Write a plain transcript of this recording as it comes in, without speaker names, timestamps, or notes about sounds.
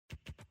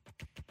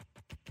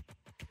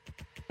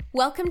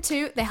Welcome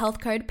to the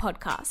Health Code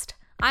Podcast.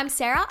 I'm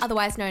Sarah,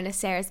 otherwise known as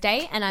Sarah's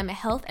Day, and I'm a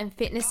health and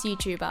fitness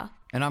YouTuber.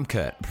 And I'm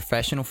Kurt,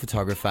 professional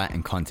photographer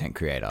and content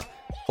creator,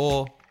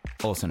 or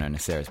also known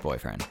as Sarah's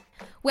boyfriend.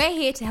 We're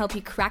here to help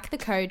you crack the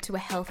code to a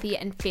healthy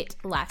and fit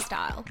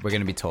lifestyle. We're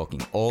going to be talking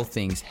all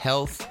things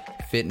health,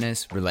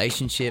 fitness,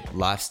 relationship,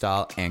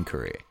 lifestyle, and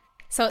career.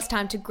 So it's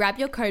time to grab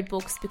your code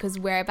books because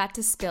we're about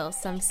to spill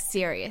some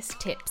serious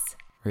tips.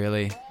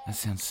 Really? That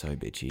sounds so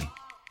bitchy.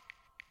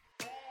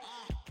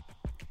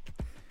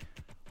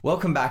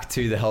 Welcome back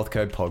to the Health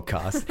Code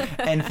Podcast.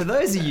 And for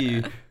those of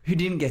you who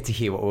didn't get to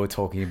hear what we were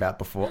talking about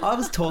before, I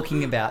was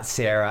talking about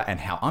Sarah and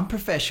how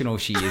unprofessional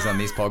she is on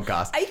this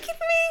podcast. Are you kidding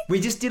me? We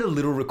just did a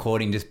little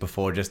recording just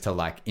before, just to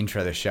like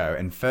intro the show.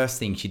 And first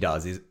thing she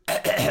does is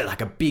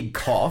like a big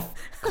cough.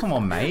 Come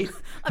on, mate.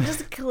 I'm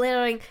just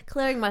clearing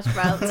my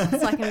throat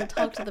so I can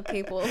talk to the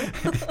people.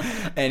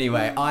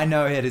 Anyway, I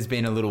know it has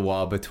been a little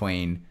while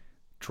between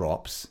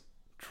drops.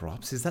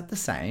 Drops? Is that the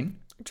same?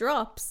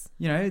 Drops?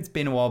 You know, it's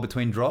been a while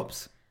between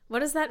drops. What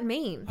does that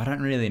mean? I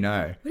don't really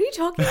know. What are you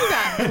talking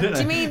about?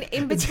 Do you mean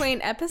in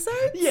between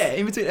episodes? Yeah,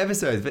 in between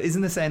episodes. But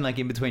isn't the saying like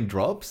in between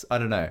drops? I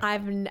don't know. I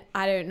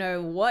don't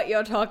know what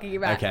you're talking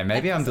about. Okay,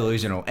 maybe I'm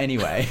delusional.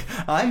 Anyway,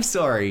 I'm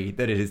sorry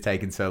that it has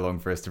taken so long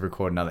for us to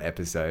record another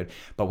episode.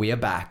 But we are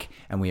back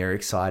and we are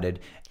excited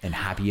and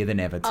happier than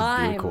ever to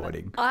be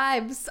recording.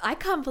 I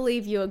can't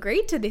believe you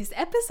agreed to this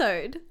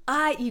episode.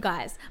 You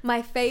guys,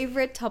 my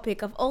favorite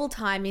topic of all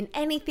time in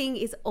anything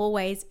is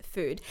always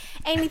food.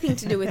 Anything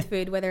to do with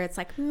food, whether it's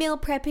like meal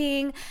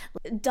prepping,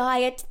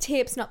 diet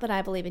tips, not that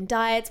I believe in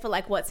diets, but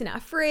like what's in our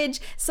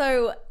fridge.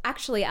 So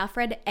actually our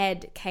friend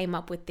Ed came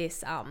up with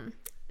this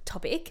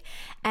topic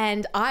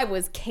and I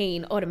was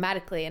keen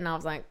automatically and I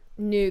was like,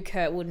 knew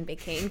Kurt wouldn't be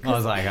keen. I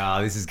was like,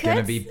 this is going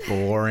to be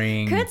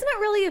boring. Kurt's not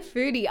really a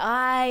foodie.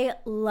 I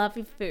love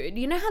food.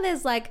 You know how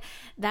there's like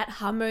that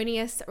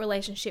harmonious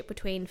relationship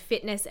between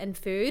fitness and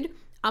food?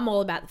 I'm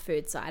all about the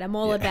food side. I'm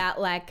all about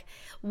like,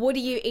 what are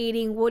you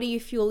eating? What are you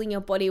fueling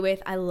your body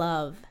with? I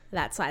love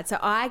that side. So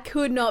I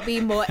could not be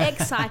more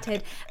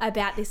excited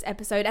about this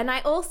episode. And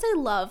I also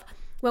love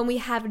when we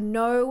have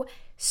no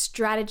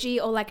strategy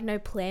or like no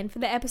plan for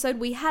the episode.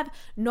 We have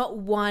not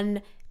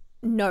one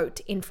note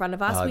in front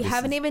of us. We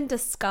haven't even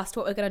discussed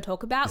what we're going to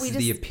talk about. This is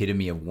the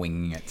epitome of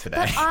winging it today.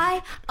 But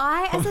I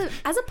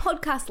as a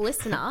podcast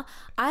listener,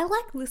 I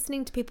like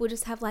listening to people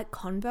just have like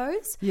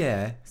convos.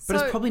 Yeah, but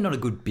it's probably not a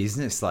good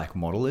business like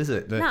model, is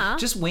it? Nah.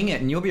 Just wing it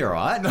and you'll be all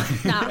right.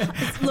 Nah,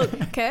 look,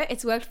 Kurt,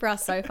 it's worked for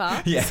us so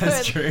far. Yeah, so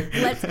that's true.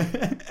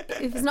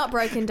 If it's not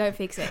broken, don't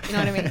fix it. You know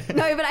what I mean?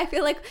 No, but I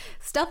feel like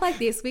stuff like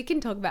this we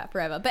can talk about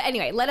forever. But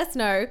anyway, let us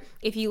know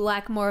if you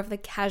like more of the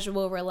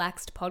casual,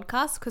 relaxed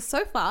podcast because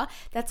so far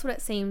that's what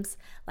it seems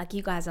like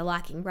you guys are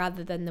liking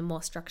rather than the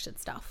more structured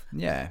stuff.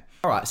 Yeah.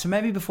 All right. So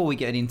maybe before we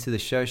get into the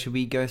show, should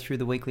we go through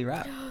the weekly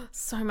wrap?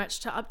 So much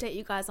to update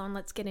you guys on.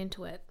 Let's get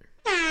into it.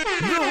 The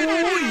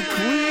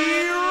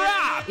weekly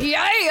wrap!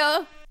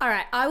 Yeah! All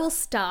right. I will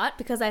start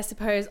because I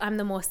suppose I'm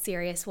the more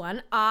serious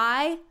one.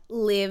 I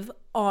live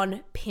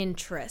on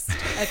Pinterest.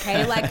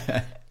 Okay. Like,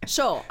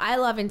 sure, I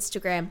love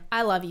Instagram.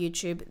 I love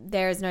YouTube.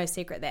 There is no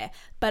secret there.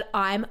 But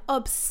I'm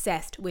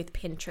obsessed with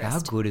Pinterest. How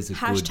good is a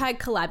Hashtag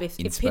collab. If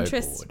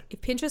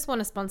Pinterest want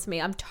to sponsor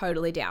me, I'm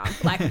totally down.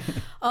 Like,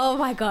 oh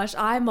my gosh,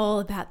 I'm all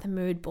about the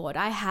mood board.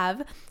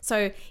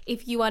 So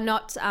if you are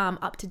not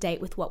up to date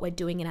with what we're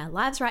doing in our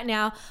lives right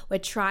now, we're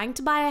trying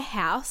to buy a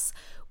house,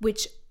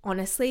 which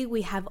honestly,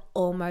 we have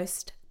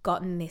almost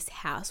gotten this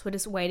house. We're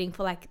just waiting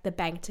for like the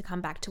bank to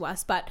come back to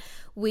us. But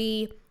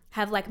we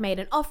have like made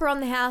an offer on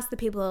the house. The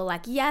people are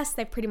like, yes,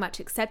 they've pretty much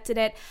accepted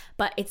it,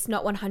 but it's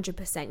not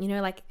 100%. You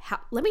know, like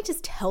let me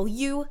just tell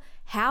you,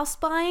 house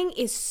buying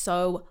is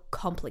so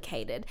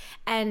complicated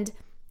and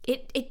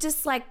it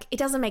just like, it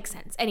doesn't make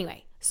sense.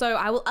 Anyway, so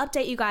I will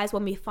update you guys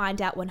when we find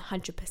out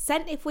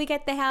 100% if we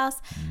get the house,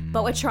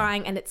 but we're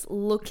trying and it's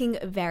looking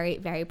very,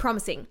 very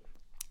promising.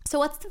 So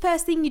what's the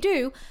first thing you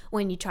do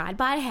when you try to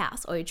buy a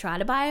house or you try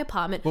to buy an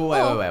apartment? Well,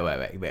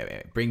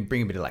 wait. Bring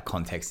a bit of like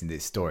context into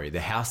this story.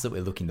 The house that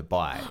we're looking to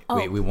buy,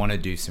 we want to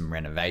do some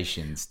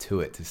renovations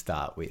to it to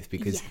start with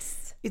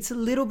because it's a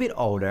little bit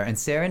older and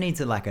Sarah needs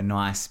a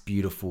nice,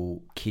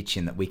 beautiful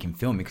kitchen that we can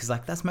film because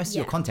like that's most of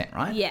your content,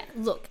 right? Yeah.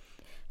 Look,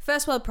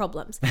 first world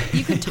problems.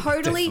 You could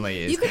totally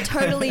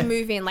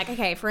move in. Like,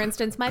 okay, for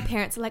instance, my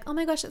parents are like, oh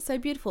my gosh, it's so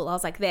beautiful. I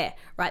was like,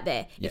 right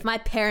there. Yep. If my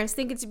parents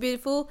think it's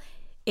beautiful,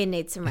 it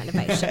needs some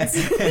renovations.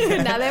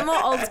 Now they're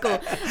more old school.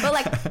 But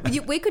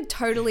like we could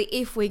totally,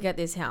 if we get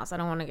this house, I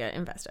don't want to get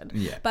invested.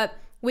 Yeah. But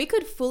we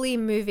could fully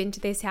move into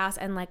this house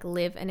and like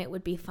live and it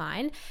would be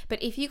fine.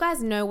 But if you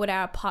guys know what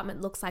our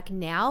apartment looks like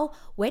now,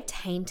 we're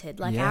tainted.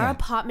 Like our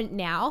apartment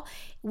now,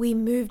 we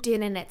moved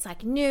in and it's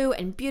like new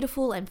and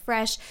beautiful and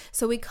fresh.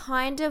 So we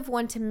kind of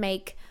want to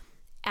make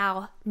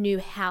our new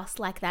house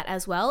like that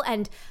as well.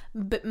 And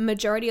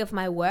majority of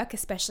my work,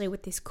 especially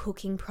with this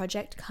cooking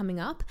project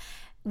coming up,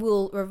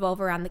 will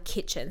revolve around the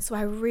kitchen. So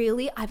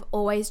I've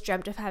always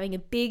dreamt of having a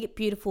big,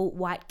 beautiful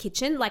white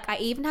kitchen. Like I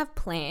even have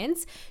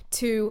plans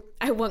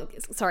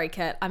sorry,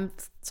 Kurt, I'm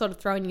sort of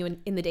throwing you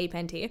in the deep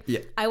end here. Yeah.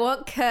 I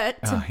want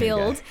Kurt to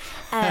build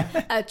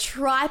a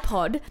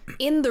tripod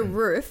in the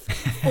roof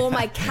for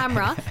my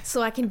camera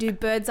so I can do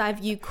bird's eye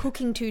view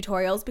cooking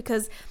tutorials,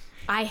 because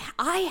I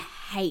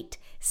hate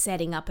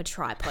setting up a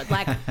tripod,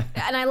 like,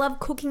 and I love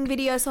cooking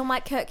videos. So I'm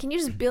like, Kurt,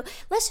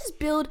 let's just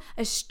build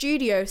a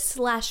studio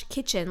 /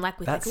 kitchen, like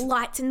with like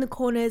lights in the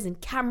corners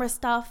and camera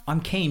stuff. I'm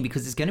keen,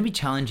 because it's going to be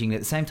challenging. At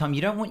the same time,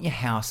 you don't want your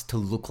house to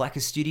look like a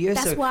studio.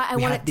 That's why I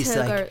want it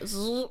to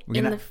go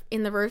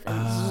in the roof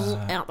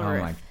and out the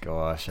roof. Oh my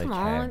gosh, okay. Come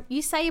on,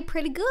 you say you're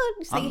pretty good.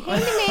 You say you're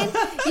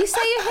handyman. You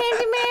say you're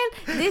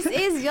handyman. This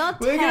is your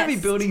test. We're going to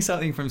be building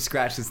something from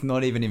scratch that's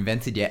not even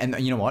invented yet. And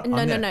you know what? No.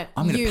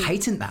 I'm going to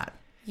patent that.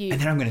 And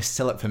then I'm going to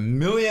sell it for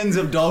millions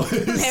of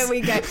dollars. There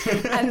we go.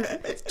 And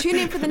tune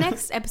in for the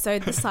next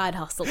episode, The Side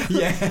Hustle.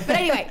 Yeah. But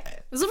anyway,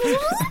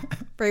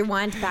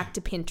 rewind back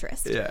to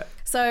Pinterest. Yeah.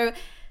 So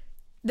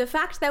the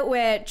fact that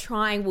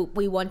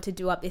we want to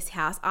do up this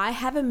house, I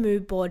have a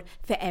mood board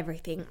for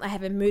everything. I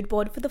have a mood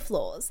board for the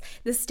floors,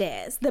 the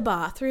stairs, the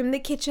bathroom, the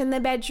kitchen,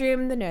 the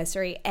bedroom, the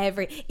nursery,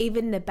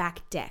 even the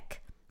back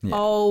deck. Yeah.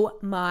 Oh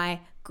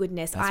my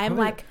goodness. I am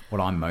like,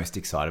 what I'm most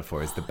excited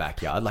for is the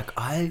backyard. Like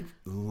I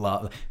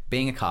love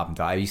being a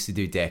carpenter. I used to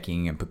do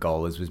decking, and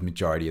pergolas was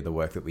majority of the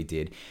work that we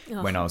did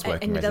when I was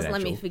working residential. And it doesn't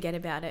let me forget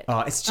about it. Oh,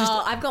 it's just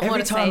I've got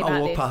every time I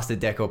walk past a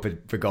deck or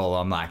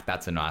pergola, I'm like,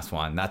 that's a nice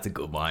one. That's a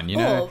good one, you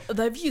know? Oh,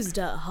 they've used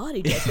a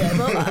hardy deck there.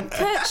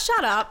 Kurt,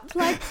 shut up.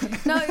 Like,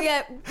 no,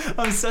 yeah.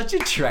 I'm such a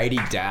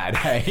tradie dad,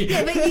 hey?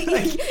 Yeah,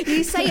 but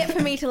you say it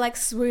for me to like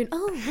swoon.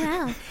 Oh,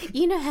 wow.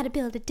 You know how to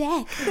build a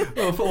deck.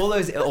 Well, for all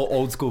those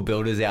old school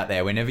builders out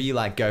there, whenever you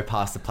like go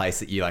past the place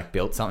that you like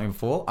built something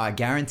before, I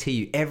guarantee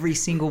you every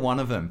single one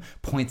of them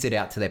points it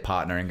out to their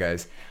partner and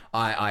goes,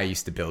 I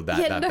used to build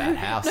that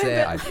house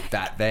there. I did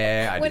that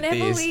there. I did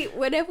this.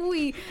 Whenever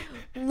we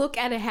look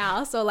at a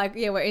house, or like,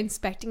 we're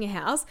inspecting a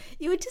house,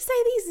 you would just say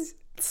these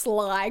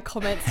sly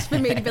comments for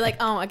me to be like,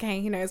 oh, okay,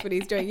 he knows what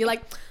he's doing. You're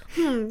like,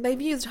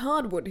 they've used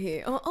hardwood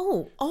here.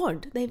 Oh,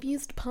 odd, they've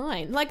used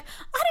pine. Like,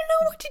 I don't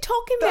know what you're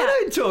talking about. I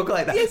don't talk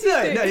like that. Yes,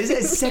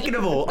 no. Second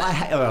of all,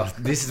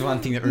 this is one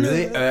thing that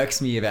really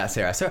irks me about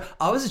Sarah. So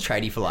I was a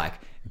tradie for like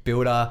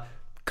builder,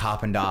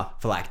 carpenter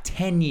for like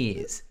 10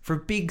 years for a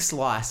big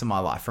slice of my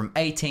life, from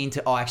 18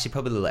 to, actually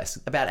probably less,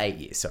 about 8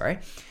 years, sorry,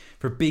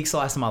 for a big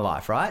slice of my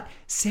life, right?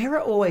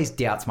 Sarah always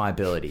doubts my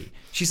ability.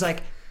 She's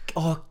like,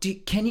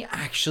 can you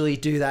actually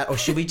do that? Or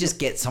should we just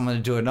get someone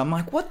to do it? And I'm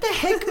like, what the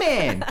heck,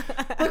 man?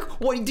 Like,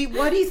 why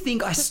do you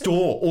think I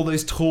store all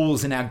those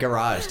tools in our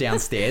garage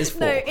downstairs for?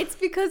 No, it's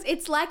because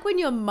it's like when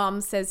your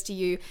mum says to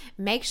you,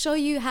 make sure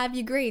you have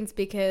your greens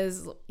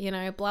because,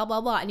 blah,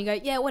 blah, blah. And you go,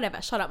 yeah,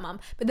 whatever, shut up,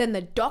 mum. But then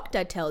the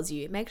doctor tells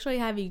you, make sure you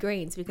have your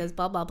greens because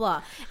blah, blah,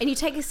 blah. And you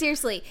take it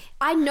seriously.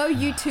 I know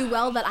you too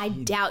well that I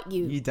doubt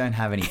you. You don't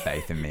have any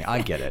faith in me.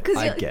 I get it.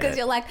 Because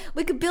you're like,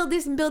 we could build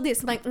this and build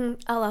this. I'm like,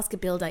 I'll ask a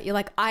builder. You're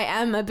like, I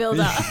am a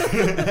builder.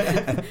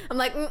 I'm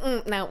like,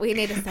 no, we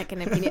need a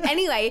second opinion.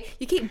 Anyway,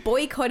 you keep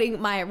boycotting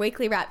my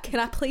weekly wrap. Can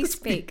I please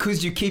speak?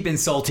 Because you keep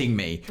insulting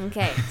me.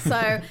 Okay,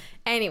 so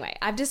anyway,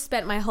 I've just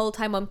spent my whole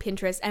time on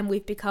Pinterest, and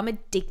we've become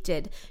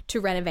addicted to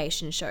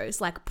renovation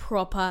shows, like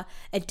proper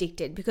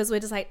addicted, because we're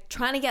just like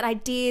trying to get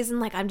ideas,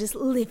 and like I'm just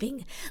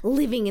living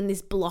in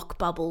this block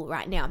bubble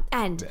right now.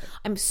 And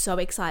I'm so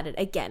excited.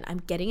 Again, I'm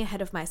getting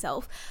ahead of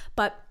myself,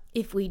 but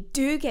if we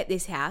do get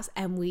this house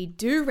and we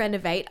do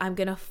renovate, I'm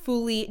going to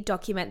fully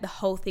document the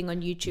whole thing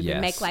on YouTube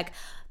and make like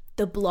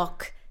the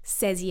block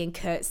Sezzy and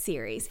Kurt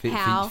series. For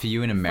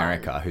you in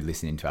America who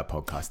listen into our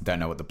podcast and don't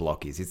know what the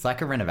block is, it's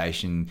like a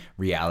renovation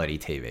reality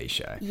TV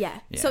show. Yeah.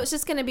 So it's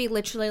just going to be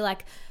literally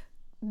like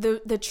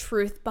the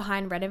truth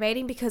behind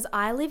renovating, because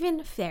I live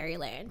in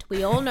fairyland.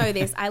 We all know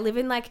this. I live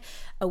in like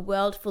a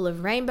world full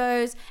of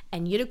rainbows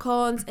and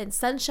unicorns and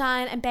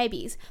sunshine and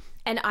babies.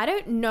 And I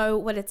don't know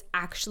what it's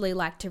actually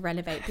like to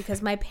renovate,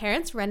 because my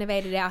parents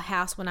renovated our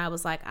house when I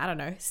was like, I don't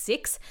know,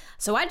 6.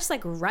 So I just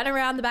like ran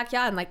around the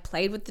backyard and like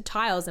played with the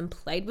tiles and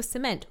played with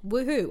cement.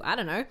 Woohoo. I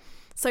don't know.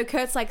 So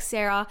Kurt's like,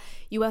 Sarah,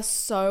 you are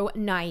so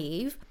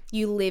naive.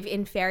 You live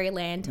in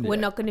fairyland. Yeah. We're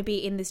not going to be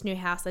in this new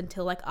house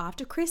until like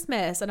after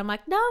Christmas. And I'm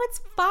like, no,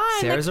 it's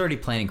fine. Sarah's already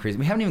planning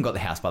Christmas. We haven't even got the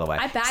house, by the way.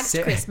 I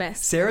bagged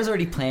Christmas. Sarah's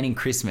already planning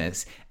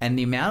Christmas, and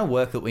the amount of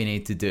work that we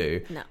need to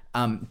do.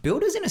 No.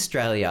 Builders in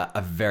Australia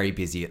are very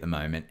busy at the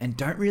moment and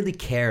don't really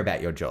care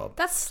about your job.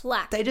 That's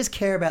slack. They just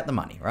care about the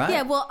money, right?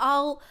 Yeah,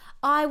 well,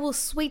 I will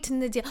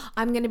sweeten the deal.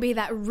 I'm going to be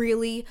that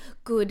really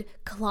good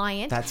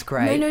client. That's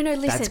great. No,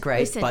 listen. That's great.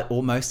 Listen. But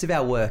most of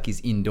our work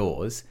is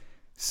indoors.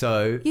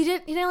 So you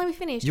didn't let me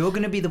finish. You're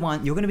going to be the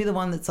one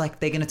that's like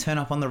they're going to turn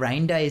up on the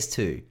rain days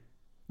too.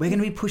 We're going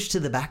to be pushed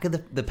to the back of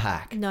the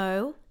pack.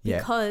 No,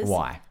 because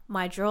why?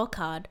 My draw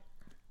card.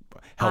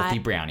 Healthy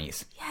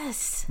brownies.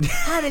 Yes.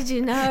 How did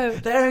you know?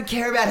 They don't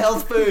care about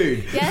health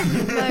food. Yeah.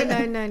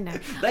 No.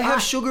 They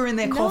have sugar in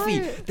their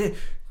coffee.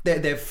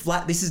 They're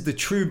flat. This is the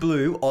true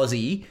blue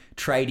Aussie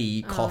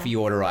tradie coffee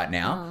order right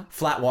now.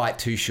 Flat white,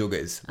 2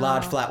 sugars.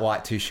 Large flat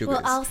white, 2 sugars.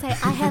 Well, I'll say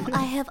I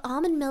have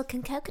almond milk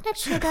and coconut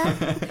sugar.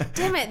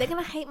 Damn it, they're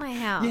gonna hate my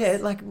house. Yeah,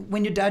 like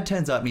when your dad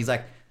turns up and he's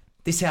like,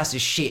 "This house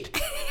is shit."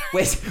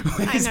 Where's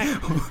I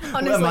know.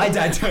 Honestly, my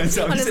dad turns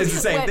up and says the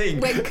same thing.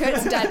 When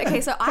Kurt's dad... Okay,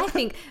 so I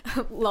think,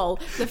 lol,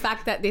 the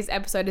fact that this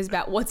episode is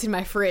about what's in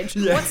my fridge,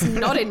 what's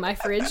not in my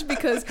fridge,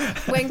 because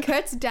when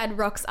Kurt's dad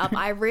rocks up,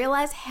 I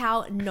realise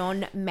how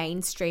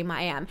non-mainstream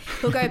I am.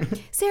 He'll go,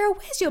 "Sarah,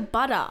 where's your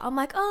butter?" I'm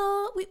like,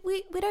 "Oh, we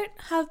don't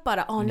have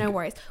butter." "Oh, no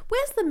worries."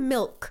 "Where's the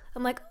milk?"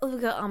 I'm like, "Oh,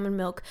 we got almond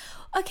milk."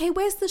 "Okay,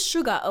 where's the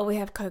sugar?" "Oh, we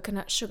have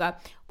coconut sugar."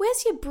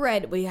 "Where's your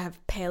bread?" "We have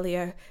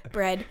paleo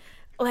bread."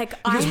 Like,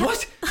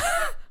 what?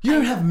 You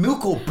don't have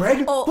milk or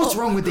bread? What's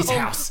wrong with this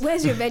house?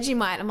 "Where's your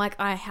Vegemite?" I'm like,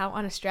 how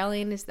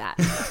un-Australian is that?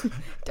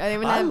 Don't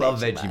even I have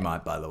love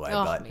Vegemite, by the way.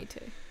 Oh, but me too.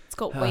 It's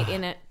got wheat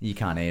in it. You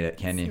can't eat it,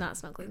 can you? No,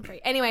 it's not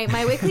gluten-free. Anyway,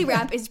 my weekly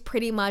wrap is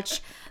pretty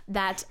much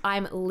that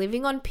I'm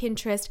living on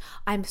Pinterest.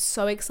 I'm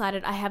so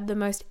excited. I have the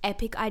most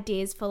epic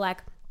ideas for like...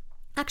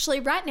 Actually,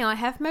 right now, I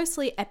have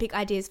mostly epic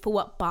ideas for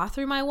what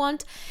bathroom I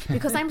want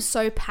because I'm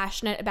so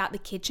passionate about the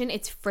kitchen.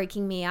 It's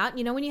freaking me out.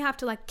 You know, when you have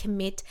to like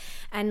commit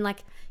and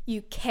like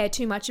you care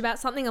too much about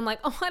something, I'm like,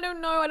 oh, I don't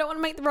know. I don't want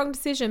to make the wrong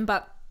decision.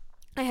 But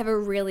I have a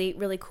really,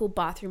 really cool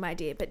bathroom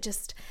idea. But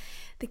just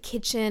the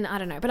kitchen, I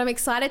don't know. But I'm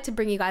excited to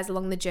bring you guys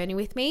along the journey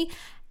with me.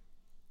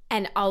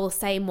 And I will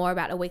say more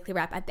about a weekly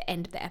wrap at the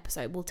end of the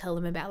episode. We'll tell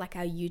them about like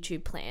our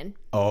YouTube plan.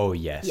 Oh,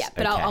 yes. Yeah,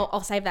 but okay. I'll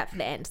save that for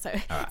the end. So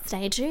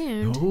stay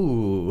tuned.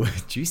 Ooh,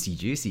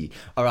 juicy.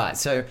 All right.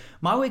 So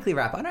my weekly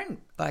wrap, I don't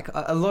like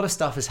a lot of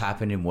stuff has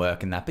happened in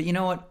work and that. But you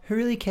know what? Who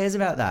really cares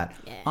about that?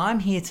 Yeah. I'm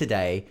here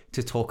today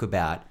to talk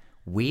about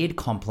weird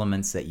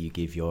compliments that you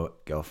give your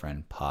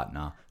girlfriend,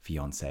 partner,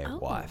 fiance,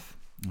 wife.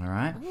 All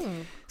right.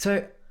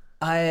 So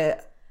I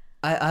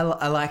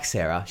like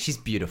Sarah. She's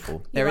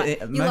beautiful. You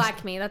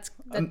like me.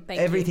 Thank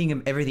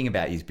you. Everything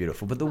about you is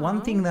beautiful. But the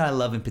one thing that I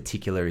love in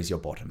particular is your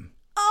bottom.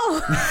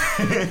 Oh,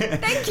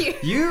 thank you.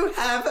 You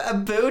have a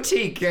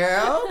booty,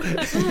 girl.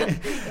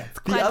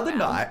 The other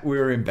night we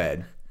were in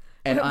bed.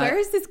 And where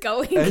is this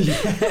going?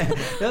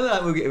 The other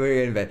night we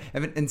were in bed.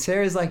 And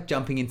Sarah's like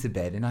jumping into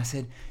bed. And I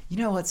said, "You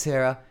know what,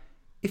 Sarah?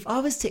 If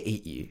I was to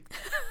eat you,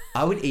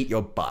 I would eat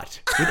your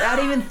butt." Without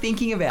even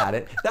thinking about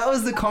it. That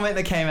was the comment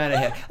that came out of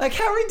her. Like,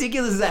 how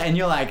ridiculous is that? And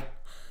you're like,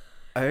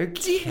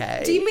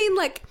 okay. Do you mean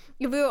like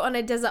if we were on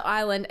a desert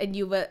island and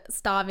you were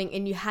starving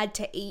and you had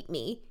to eat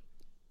me?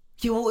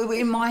 Yeah, well,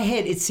 in my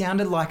head, it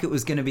sounded like it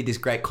was going to be this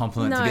great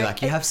compliment to be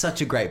like, you have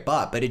such a great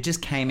butt, but it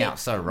just came out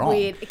so wrong.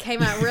 Weird. It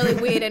came out really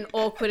weird and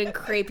awkward and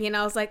creepy. And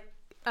I was like,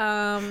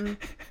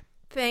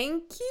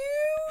 thank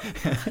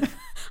you.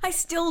 I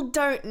still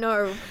don't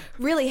know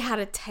really how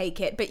to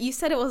take it, but you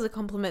said it was a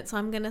compliment, so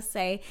I'm going to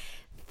say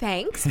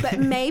thanks, but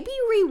maybe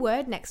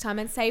reword next time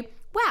and say,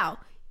 "Wow,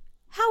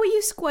 how are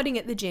you squatting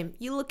at the gym?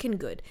 You're looking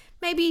good."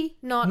 Maybe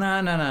not.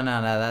 No,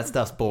 that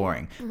stuff's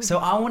boring. So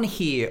I want to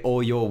hear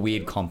all your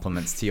weird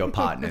compliments to your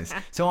partners.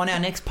 So on our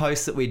next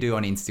post that we do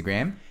on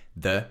Instagram,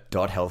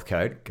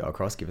 the.healthcode, go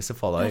across, give us a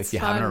follow. If you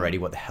haven't already,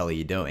 what the hell are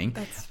you doing?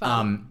 That's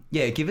fun.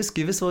 Yeah, give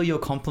us all your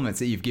compliments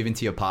that you've given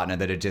to your partner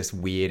that are just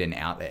weird and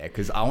out there,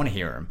 because I want to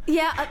hear them.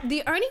 Yeah,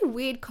 the only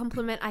weird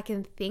compliment I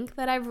can think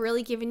that I've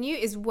really given you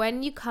is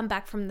when you come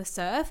back from the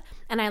surf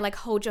and I like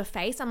hold your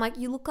face. I'm like,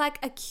 you look like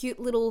a cute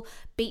little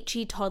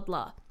beachy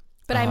toddler.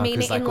 But I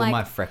mean it in all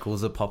my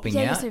freckles are popping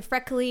out. Yeah, you're so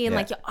freckly and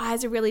like your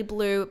eyes are really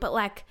blue. But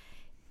like,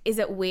 is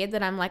it weird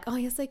that I'm like, oh,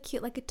 you're so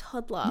cute like a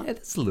toddler? Yeah,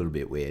 that's a little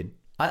bit weird.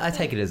 I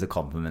take it as a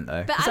compliment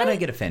though, because I don't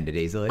get offended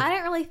easily. I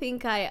don't really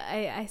think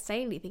I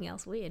say anything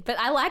else weird, but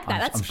I like that.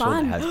 That's I'm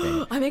fun. Sure there has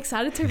been. I'm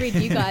excited to read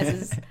you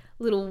guys'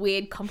 little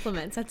weird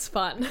compliments. That's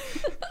fun.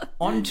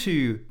 On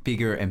to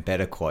bigger and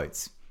better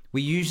quotes.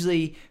 We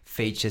usually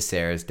feature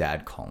Sarah's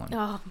dad, Colin.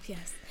 Oh,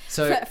 yes.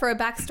 So, for a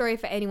backstory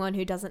for anyone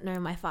who doesn't know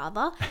my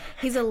father,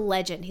 he's a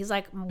legend. He's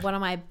like one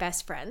of my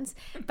best friends,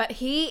 but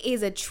he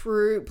is a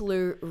true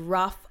blue,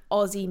 rough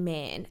Aussie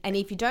man. And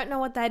if you don't know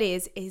what that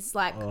is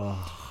like...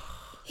 Oh.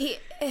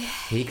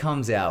 He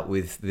comes out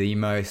with the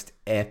most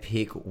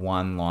epic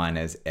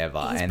one-liners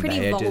ever, he's and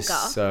they are vulgar.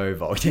 Just so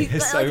vulgar.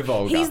 They're so like,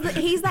 vulgar.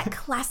 He's that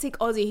classic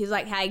Aussie who's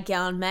like, "Hey, go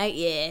on, mate,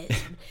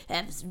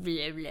 yeah,"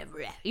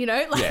 you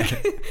know,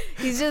 like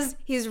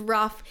he's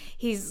rough,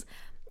 he's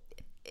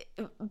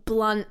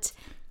blunt,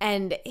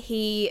 and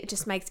he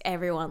just makes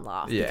everyone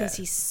laugh because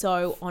he's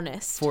so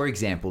honest. For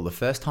example, the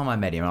first time I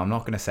met him, I'm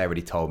not going to say what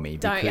he told me.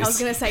 I was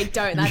going to say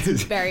don't.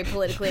 That's very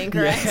politically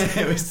incorrect.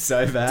 Yeah, it was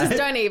so bad. Just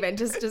don't even.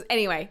 Just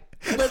anyway.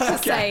 Let's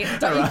just say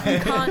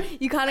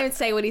you can't even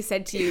say what he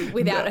said to you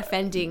without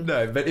offending.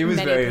 No, but it was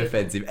very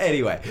offensive.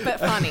 Anyway, but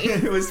funny.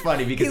 It was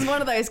funny because he's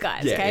one of those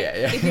guys.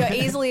 Yeah. If you're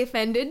easily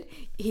offended,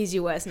 he's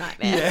your worst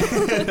nightmare.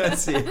 Yeah,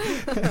 that's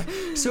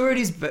it. So we're at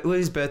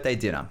his birthday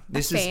dinner.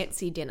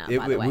 Fancy dinner,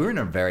 by the way. We were in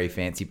a very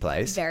fancy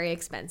place. Very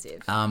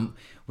expensive.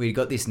 We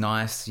got this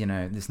nice,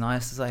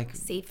 like...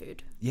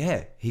 seafood.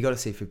 Yeah, he got a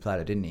seafood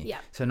platter, didn't he? Yeah.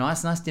 So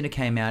nice dinner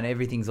came out.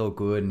 Everything's all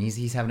good, and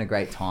he's having a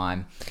great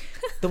time.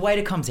 The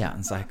waiter comes out and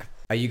it's like,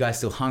 "Are you guys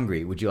still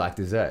hungry? Would you like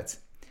desserts?"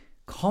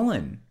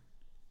 Colin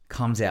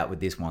comes out with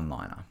this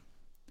one-liner.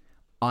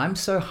 "I'm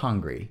so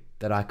hungry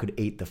that I could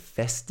eat the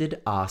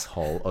festered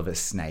asshole of a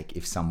snake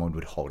if someone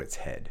would hold its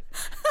head."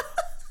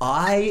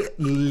 I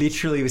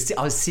literally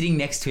I was sitting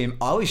next to him.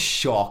 I was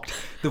shocked.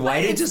 The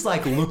waiter just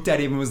like looked at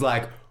him and was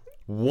like,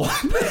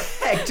 "What the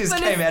heck just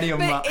came out of your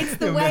mouth?" It's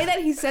the way that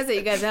he says it.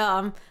 He goes, "Oh,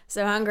 I'm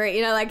so hungry."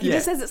 You know, like he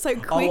just says it so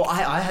quick. Oh,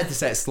 I had to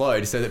say it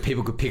slow so that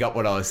people could pick up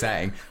what I was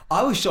saying.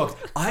 I was shocked.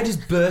 I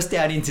just burst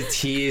out into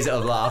tears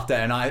of laughter,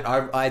 and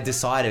I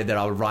decided that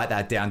I would write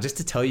that down just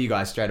to tell you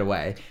guys straight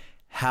away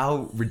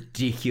how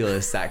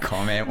ridiculous that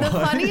comment was.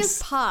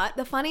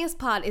 The funniest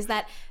part is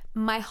that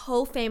my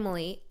whole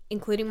family,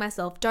 including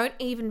myself, don't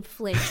even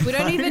flinch. We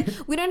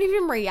don't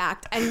even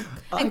react. And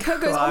Kurt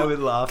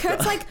goes,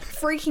 Kurt's like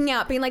freaking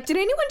out, being like, "Did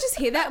anyone just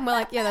hear that?" And we're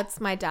like, "Yeah, that's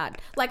my dad."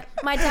 Like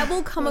my dad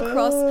will come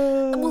across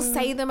and will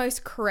say the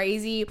most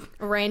crazy,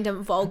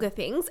 random, vulgar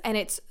things, and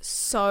it's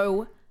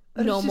so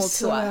normal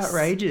to us.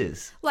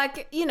 Outrageous.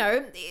 Like,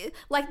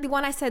 like the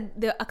one I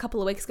said a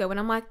couple of weeks ago when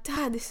I'm like,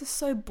 "Dad, this is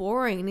so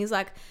boring," and he's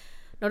like,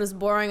 "Not as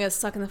boring as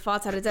sucking the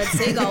farts out of dead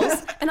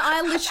seagulls." And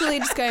I literally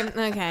just go,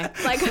 "Okay."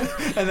 Like,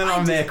 and then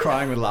I'm there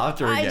crying with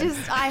laughter again.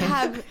 I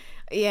have,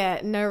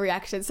 no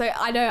reaction. So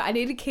I know I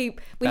need to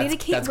keep, need to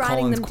keep that's writing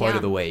Colin's them quote down.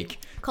 of the week.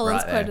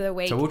 Colin's quote of the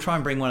week. So we'll try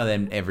and bring one of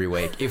them every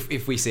week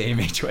if we see him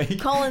each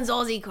week. Colin's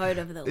Aussie quote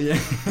of the week.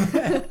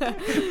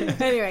 Yeah.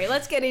 Anyway,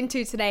 let's get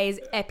into today's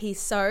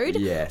episode.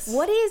 Yes.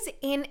 What is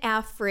in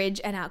our fridge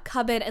and our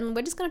cupboard? And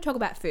we're just going to talk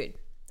about food.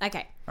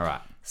 Okay. All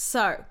right.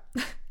 So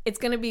it's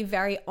going to be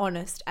very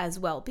honest as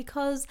well,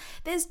 because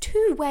there's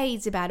two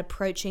ways about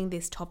approaching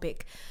this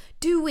topic.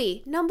 Do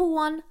we, number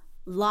one,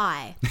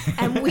 lie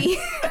and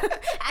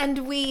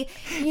we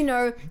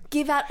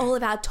give out all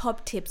of our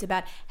top tips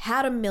about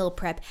how to meal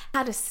prep,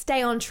 how to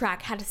stay on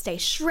track, how to stay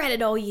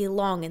shredded all year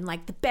long, and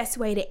like the best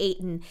way to eat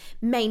and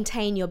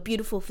maintain your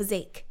beautiful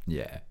physique?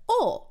 Yeah.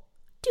 Or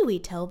do we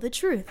tell the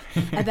truth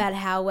about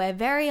how we're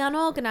very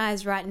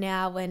unorganized right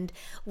now and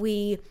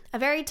we are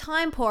very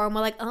time poor, and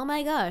we're like, "Oh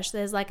my gosh,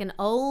 there's like an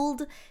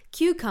old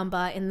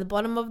cucumber in the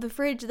bottom of the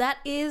fridge that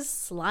is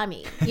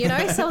slimy,"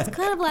 So it's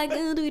kind of like,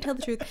 do we tell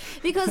the truth?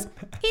 Because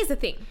here's the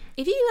thing.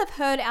 If you have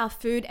heard our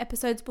food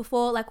episodes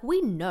before, like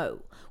we know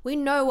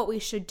what we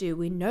should do.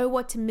 We know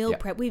what to meal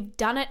prep. We've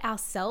done it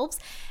ourselves.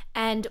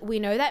 And we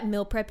know that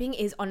meal prepping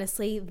is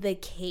honestly the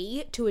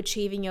key to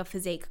achieving your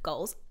physique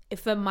goals.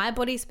 For my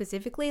body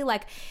specifically,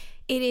 like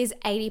it is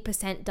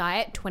 80%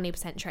 diet,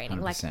 20% training.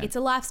 100%. Like it's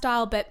a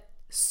lifestyle, but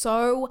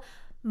so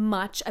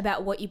much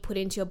about what you put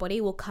into your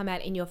body will come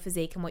out in your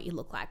physique and what you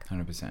look like.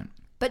 100%.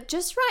 But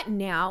just right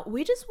now,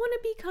 we just want to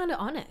be kind of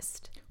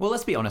honest. Well,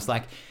 let's be honest.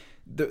 Like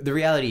the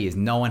reality is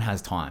no one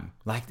has time.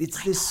 Like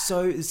there's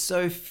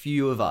so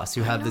few of us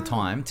who have the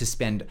time to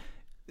spend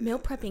meal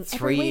prepping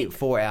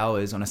 3-4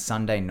 hours on a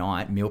Sunday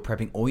night, meal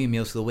prepping all your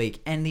meals for the week.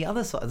 And the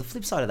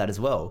flip side of that as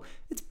well,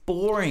 it's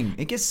boring.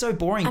 It gets so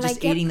boring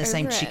just eating the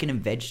same chicken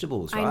and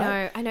vegetables,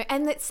 right? I know.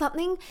 And there's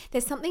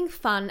something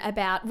fun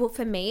about, well,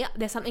 for me,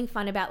 there's something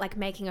fun about like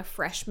making a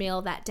fresh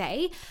meal that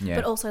day,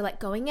 but also like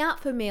going out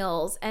for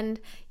meals.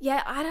 And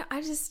I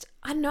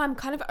don't know, I'm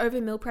kind of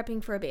over meal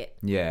prepping for a bit.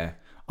 Yeah.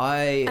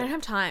 I don't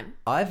have time.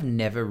 I've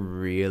never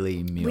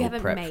really meal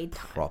prepped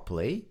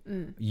properly.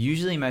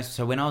 Usually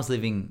so when I was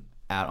living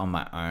out on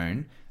my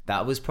own,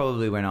 that was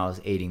probably when I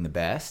was eating the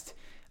best,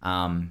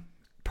 prior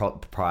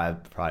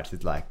to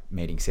like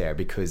meeting Sarah,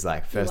 because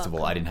like first of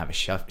all I didn't have a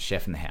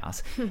chef in the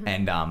house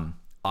and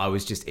I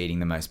was just eating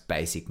the most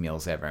basic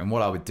meals ever. And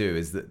what I would do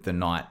is that the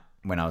night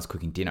when I was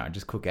cooking dinner, I'd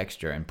just cook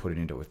extra and put it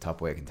into a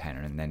Tupperware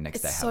container, and then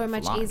next day have it for lunch.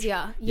 It's so much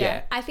easier.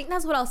 Yeah. I think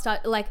that's what I'll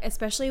start, like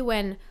especially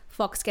when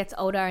Fox gets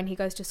older and he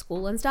goes to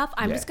school and stuff.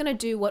 I'm just gonna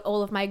do what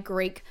all of my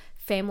Greek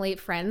family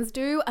friends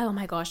do. Oh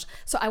my gosh.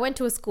 So I went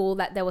to a school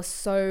that there were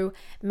so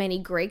many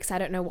Greeks. I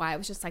don't know why. It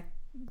was just like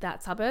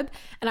that suburb.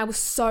 And I was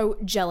so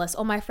jealous.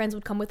 All my friends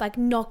would come with like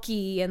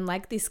gnocchi and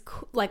like this,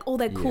 like all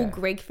their cool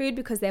Greek food,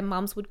 because their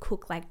mums would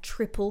cook like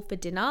triple for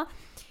dinner.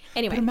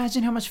 Anyway. But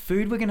imagine how much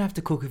food we're going to have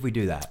to cook if we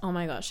do that. Oh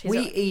my gosh. We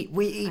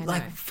eat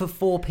like for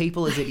 4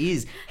 people as it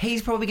is.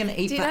 He's probably going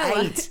to eat for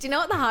 8. Do you know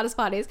what the hardest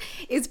part is?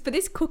 Is for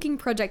this cooking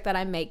project that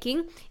I'm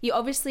making, you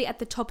obviously at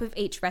the top of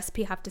each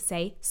recipe have to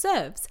say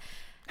serves.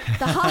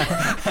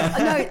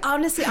 No,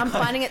 honestly, I'm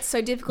finding it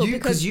so difficult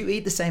because you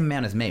eat the same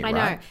amount as me, right?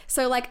 I know.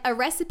 So like a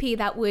recipe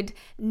that would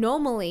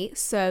normally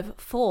serve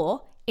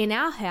 4 in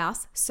our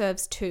house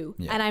serves 2,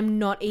 and I'm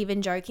not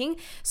even joking.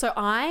 So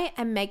I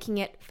am making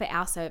it for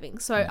our serving.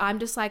 So I'm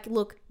just like,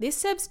 look, this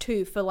serves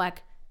 2 for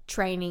like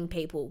training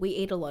people. We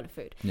eat a lot of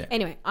food.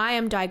 Anyway, I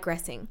am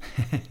digressing.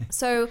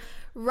 So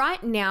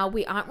right now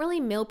we aren't really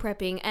meal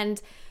prepping,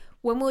 and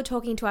when we were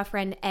talking to our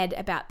friend Ed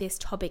about this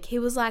topic, he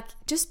was like,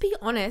 just be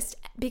honest,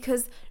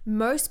 because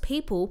most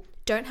people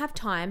don't have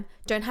time,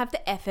 don't have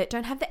the effort,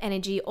 don't have the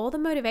energy or the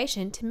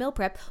motivation to meal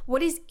prep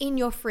what is in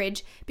your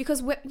fridge,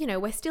 because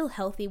we're still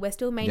healthy, we're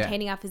still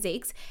maintaining our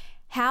physiques.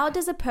 How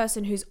does a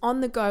person who's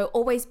on the go,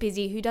 always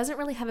busy, who doesn't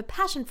really have a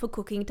passion for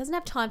cooking, doesn't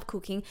have time for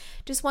cooking,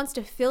 just wants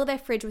to fill their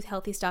fridge with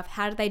healthy stuff,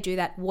 how do they do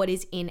that? What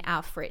is in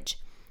our fridge?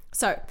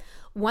 So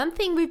one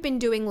thing we've been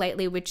doing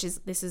lately,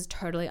 this is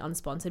totally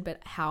unsponsored,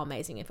 but how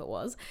amazing if it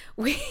was,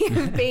 we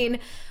have been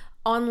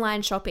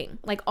online shopping,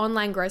 like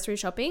online grocery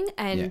shopping.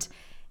 And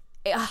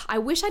I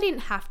wish I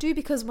didn't have to,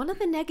 because one of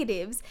the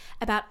negatives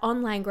about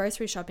online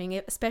grocery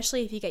shopping,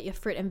 especially if you get your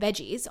fruit and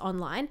veggies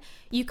online,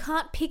 you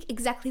can't pick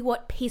exactly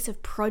what piece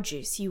of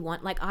produce you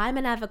want. Like, I'm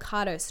an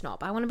avocado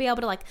snob. I want to be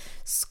able to like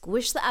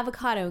squish the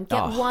avocado and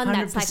get one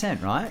that's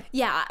like, right?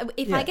 Yeah.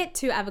 If I get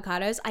 2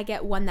 avocados, I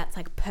get one that's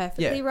like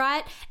perfectly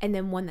right, and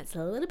then one that's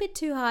a little bit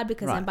too hard,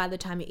 because then by the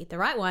time you eat the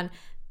right one,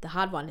 the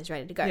hard one is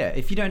ready to go. Yeah,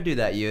 if you don't do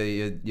that,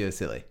 you're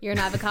silly. You're an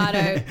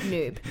avocado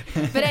noob.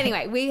 But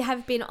anyway, we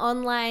have been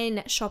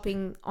online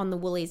shopping on the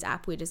Woolies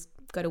app. We just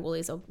go to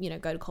Woolies or,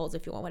 go to Coles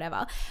if you want,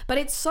 whatever. But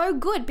it's so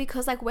good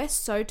because like we're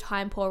so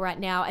time poor right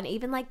now, and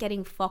even like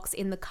getting Fox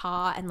in the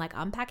car and like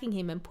unpacking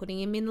him and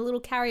putting him in the little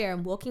carrier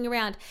and walking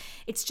around,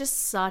 it's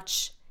just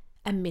such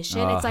a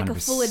mission. It's like 100%. A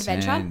full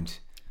adventure.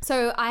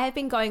 So I have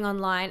been going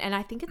online, and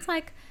I think it's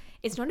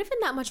not even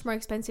that much more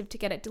expensive to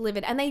get it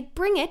delivered. And they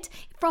bring it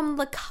from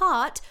the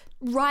cart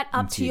right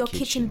up to your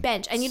kitchen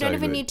bench. And you don't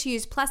even need to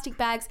use plastic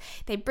bags.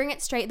 They bring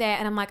it straight there.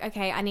 And I'm like,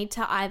 okay, I need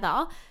to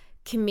either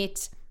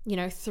commit,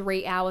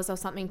 3 hours or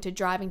something to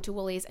driving to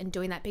Woolies and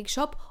doing that big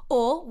shop,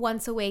 or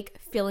once a week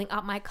filling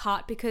up my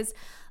cart. Because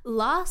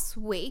last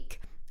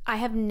week, I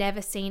have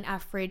never seen our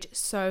fridge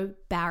so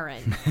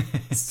barren.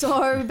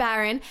 So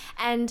barren.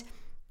 And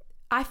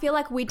I feel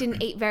like we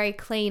didn't eat very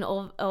clean,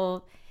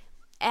 or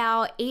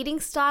our eating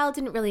style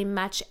didn't really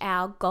match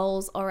our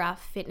goals or our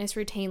fitness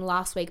routine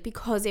last week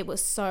because it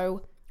was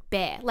so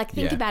bare. Like,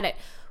 think about it.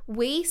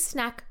 We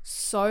snack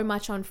so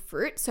much on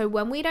fruit. So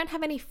when we don't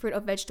have any fruit or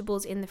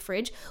vegetables in the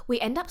fridge, we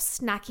end up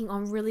snacking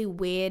on really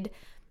weird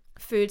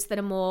foods that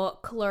are more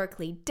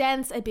calorically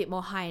dense, a bit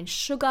more high in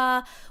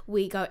sugar.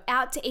 We go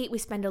out to eat, we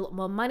spend a lot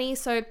more money.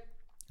 So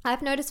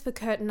I've noticed for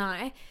Kurt and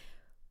I,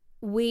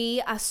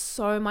 we are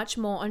so much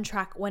more on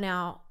track when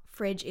our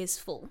fridge is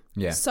full.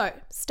 Yeah. So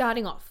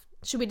starting off,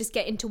 should we just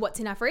get into what's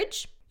in our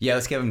fridge? Yeah,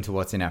 let's get into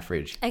what's in our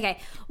fridge. Okay.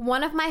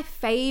 One of my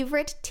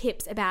favorite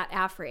tips about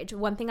our fridge,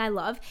 one thing I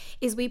love,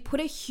 is we put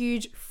a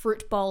huge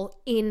fruit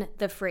bowl in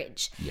the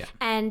fridge. Yeah.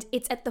 And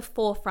it's at the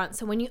forefront.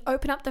 So when you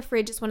open up the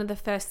fridge, it's one of the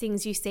first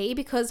things you see,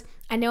 because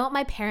I know at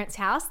my parents'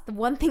 house, the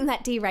one thing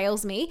that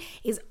derails me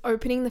is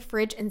opening the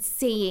fridge and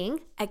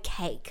seeing a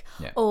cake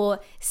or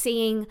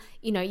seeing,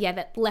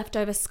 that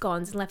leftover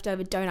scones and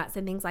leftover donuts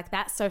and things like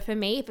that. So for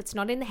me, if it's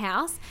not in the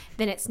house,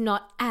 then it's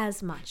not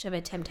as much of a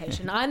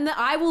temptation.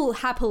 I will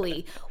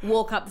happily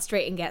walk up the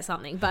street and get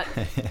something, but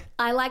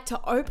I like to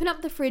open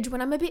up the fridge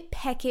when I'm a bit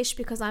peckish,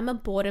 because I'm a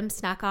boredom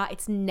snacker.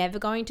 It's never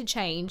going to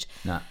change.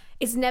 No.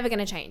 It's never going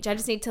to change. I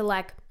just need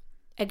to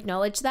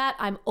acknowledge that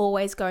I'm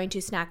always going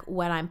to snack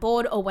when I'm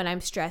bored or when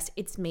I'm stressed.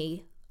 It's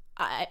me.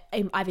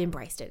 I've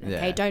embraced it.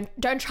 Okay,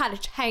 don't try to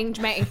change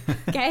me.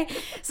 Okay,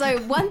 so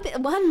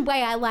one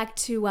way I like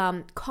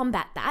to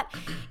combat that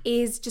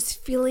is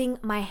just filling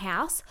my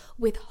house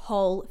with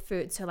whole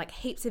food. So like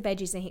heaps of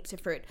veggies and heaps of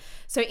fruit.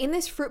 So in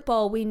this fruit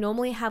bowl, we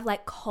normally have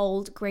like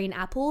cold green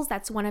apples.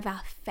 That's one of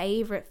our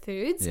favorite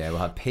foods. Yeah, we'll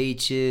have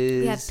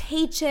peaches. We have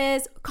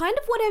peaches, kind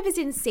of whatever's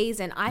in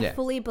season. I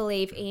fully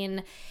believe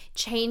in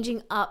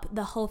changing up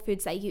the whole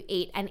foods that you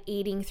eat and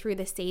eating through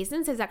the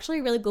seasons. There's actually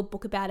a really good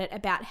book about it,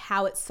 about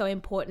how it's so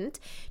important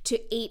to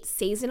eat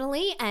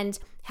seasonally and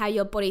how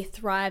your body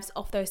thrives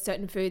off those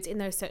certain foods in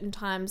those certain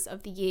times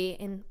of the year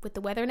and with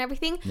the weather and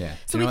everything. Yeah.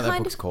 Do you know what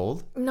that book's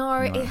called?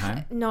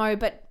 No,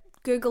 but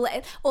Google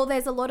it. Or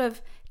there's a lot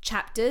of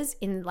chapters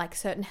in like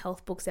certain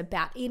health books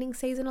about eating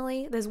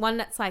seasonally. There's one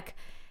that's like,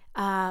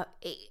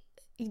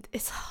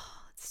 it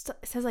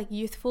says like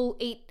youthful,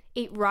 eat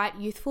right,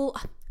 youthful.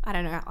 I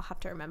don't know. I'll have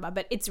to remember,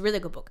 but it's a really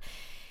good book.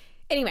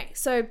 Anyway,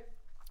 so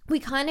we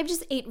kind of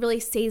just eat really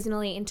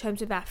seasonally in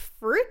terms of our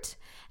fruit.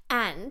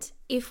 And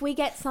if we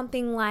get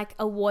something like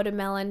a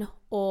watermelon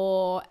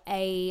or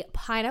a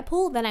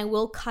pineapple, then I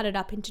will cut it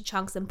up into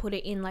chunks and put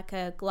it in like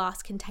a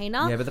glass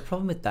container. Yeah, but the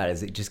problem with that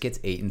is it just gets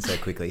eaten so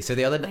quickly. So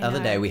the other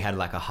day we had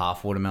like a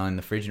half watermelon in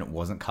the fridge and it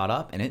wasn't cut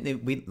up,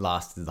 and we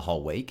lasted the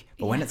whole week.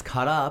 But when it's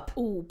cut up,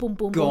 ooh, boom,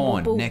 boom,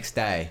 gone, boom, boom. next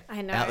day,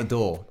 I know, out the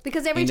door.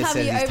 Because every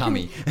time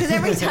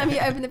you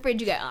open the fridge,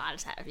 you go, I'll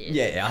just have a few.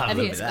 Yeah, I'll have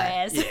a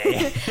squares.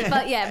 Yeah.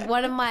 But yeah,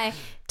 one of my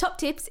top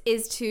tips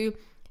is to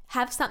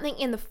have something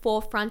in the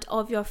forefront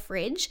of your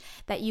fridge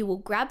that you will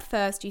grab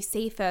first, you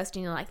see first,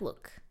 and you're like,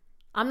 look,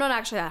 I'm not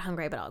actually that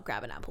hungry, but I'll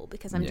grab an apple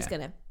because I'm just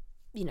going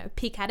to,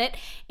 pick at it,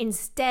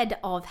 instead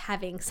of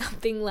having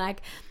something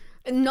like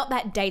Not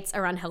that dates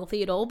are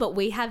unhealthy at all, but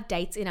we have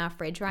dates in our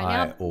fridge right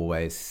now. I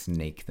always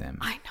sneak them.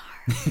 I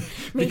know.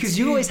 Because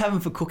you always have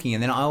them for cooking,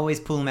 and then I always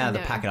pull them out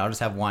of the packet. I'll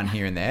just have one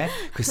here and there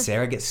because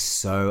Sarah gets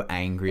so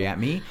angry at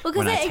me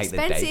when I take the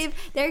dates.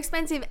 They're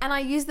expensive, and I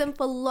use them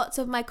for lots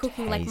of my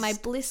cooking, like my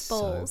bliss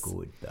balls. So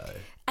good though.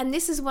 And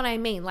this is what I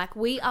mean. Like,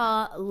 we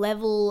are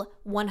level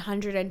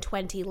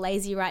 120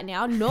 lazy right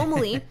now.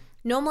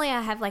 Normally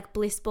I have like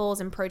bliss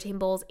balls and protein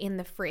balls in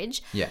the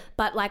fridge. Yeah.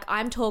 But like,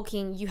 I'm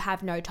talking, you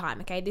have no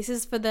time. Okay. This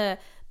is for the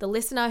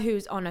listener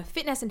who's on a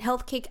fitness and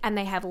health kick and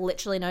they have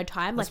literally no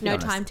time. Let's no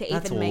time to even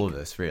make. That's all of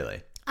us,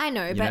 really. I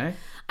know,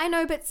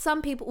 but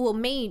some people, well,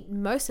 me,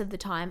 most of the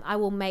time, I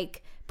will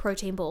make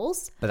protein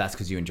balls. But that's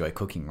because you enjoy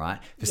cooking, right?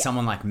 For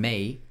someone like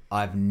me,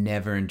 I've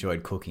never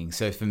enjoyed cooking.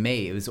 So for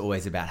me, it was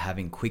always about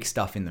having quick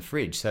stuff in the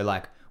fridge. So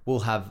like, we'll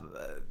have,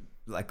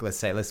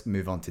 let's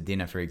move on to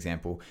dinner, for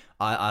example.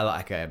 I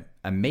like a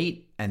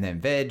meat and then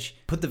veg,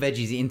 put the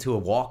veggies into a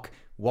wok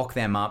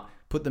them up,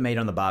 put the meat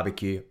on the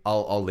barbecue.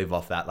 I'll live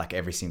off that like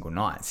every single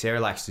night.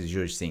 Sarah likes to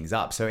zhuzh things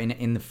up. So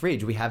in the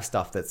fridge, we have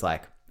stuff that's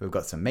like, we've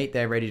got some meat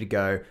there ready to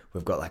go.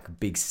 We've got like a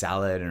big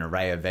salad, an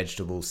array of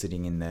vegetables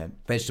sitting in the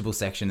vegetable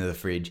section of the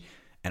fridge.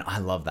 And I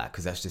love that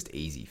because that's just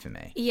easy for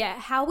me. Yeah,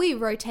 how we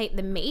rotate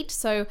the meat.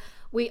 So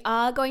we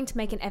are going to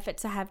make an effort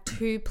to have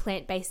 2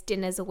 plant-based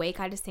dinners a week.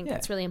 I just think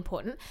that's really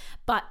important.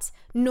 But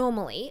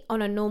normally,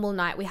 on a normal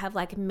night, we have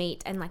like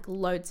meat and like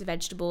loads of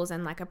vegetables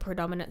and like a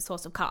predominant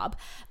source of carb.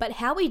 But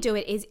how we do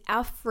it is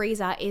our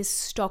freezer is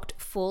stocked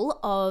full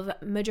of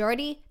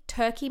majority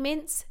turkey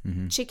mince,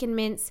 chicken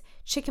mince,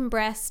 chicken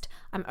breast.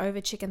 I'm over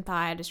chicken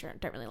thigh. I just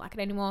don't really like it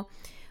anymore.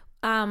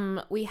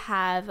 We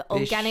have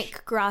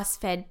organic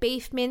grass-fed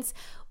beef mince.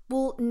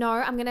 Well, no,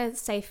 I'm going to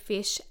say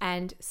fish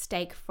and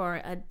steak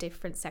for a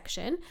different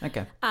section.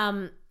 Okay.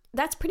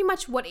 That's pretty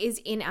much what is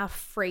in our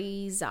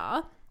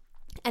freezer.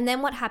 And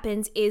then what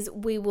happens is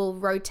we will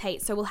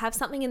rotate. So we'll have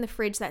something in the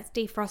fridge that's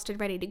defrosted,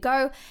 ready to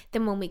go.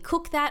 Then when we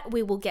cook that,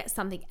 we will get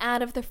something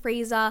out of the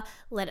freezer,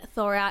 let it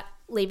thaw out,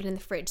 leave it in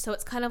the fridge. So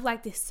it's kind of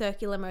like this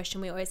circular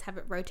motion. We always have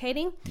it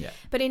rotating. Yeah.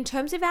 But in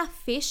terms of our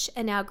fish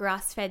and our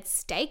grass-fed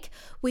steak,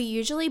 we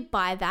usually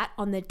buy that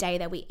on the day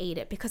that we eat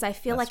it because I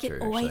feel like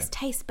it always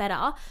tastes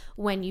better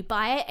when you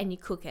buy it and you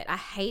cook it. I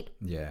hate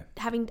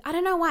having, I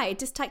don't know why, it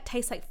just like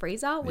tastes like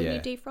freezer when you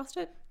defrost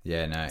it.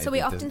 Yeah, no. So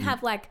we often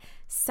have like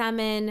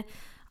salmon.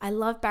 I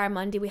love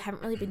barramundi. We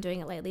haven't really been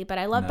doing it lately, but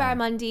I love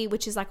barramundi,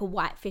 which is like a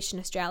white fish in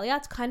Australia.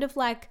 It's kind of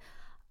like,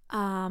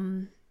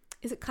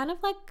 is it kind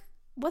of like,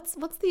 what's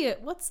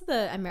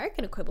the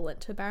American equivalent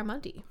to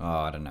barramundi? Oh,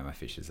 I don't know my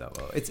fishes that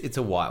well. It's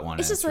a white one.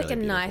 It's just like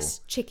really a nice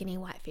chickeny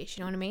white fish.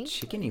 You know what I mean?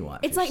 Chickeny white.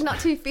 It's like not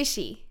too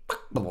fishy.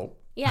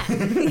 Yeah.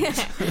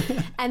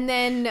 And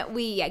then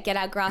we get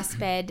our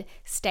grass-fed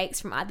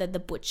steaks from either the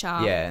butcher.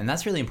 Yeah, and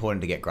that's really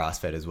important to get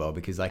grass-fed as well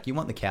because like you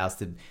want the cows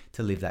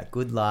to live that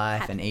good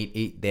life and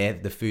eat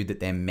the food that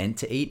they're meant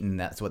to eat, and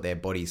that's what their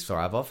bodies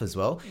thrive off as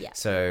well. Yeah.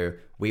 So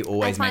we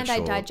always make sure... I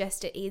find I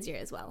digest it easier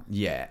as well.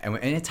 Yeah, and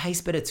it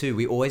tastes better too.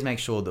 We always make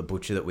sure the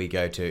butcher that we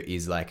go to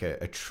is like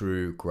a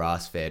true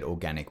grass-fed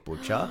organic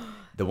butcher.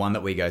 The one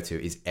that we go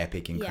to is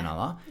Epic in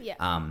Cronulla.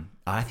 Yeah.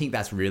 I think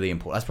that's really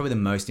important. That's probably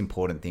the most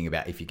important thing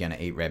about if you're going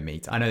to eat red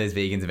meats. I know there's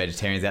vegans and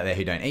vegetarians out there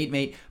who don't eat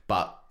meat,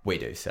 but we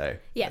do. So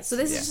so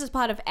this is just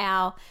part of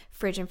our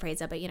fridge and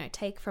freezer, but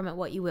take from it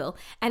what you will.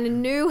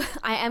 And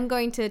I am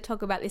going to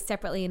talk about this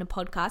separately in a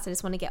podcast. I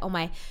just want to get all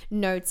my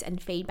notes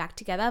and feedback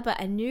together. But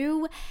a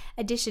new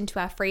addition to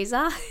our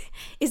freezer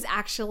is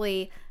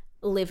actually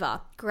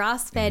liver,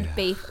 grass-fed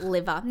beef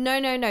liver.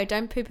 No,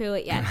 don't poo-poo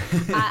it yet.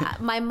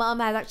 My mum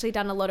has actually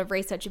done a lot of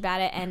research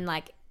about it and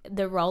like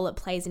the role it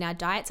plays in our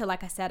diet. So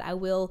like I said, I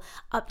will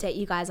update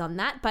you guys on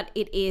that, but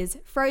it is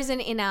frozen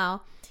in our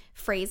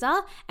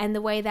freezer, and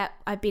the way that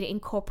I've been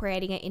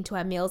incorporating it into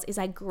our meals is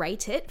I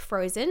grate it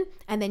frozen,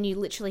 and then you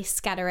literally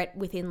scatter it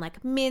within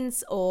like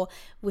mince or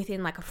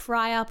within like a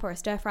fry up or a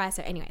stir fry.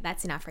 So anyway,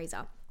 that's in our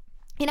freezer.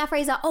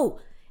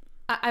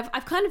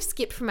 I've kind of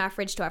skipped from our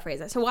fridge to our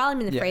freezer. So while I'm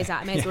in the freezer,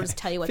 I may as well just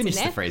tell you what's in there.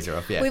 Finish the freezer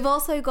off, We've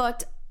also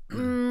got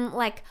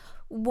like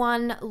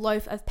 1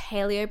 loaf of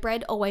paleo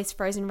bread, always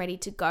frozen, ready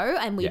to go.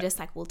 And we just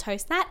like, we'll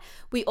toast that.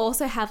 We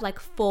also have like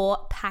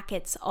 4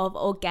 packets of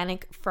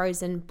organic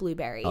frozen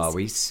blueberries. Oh,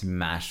 we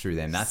smash through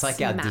them. That's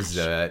like our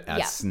dessert,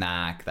 our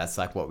snack. That's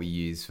like what we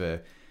use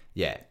for,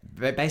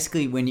 But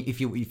basically, if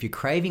you're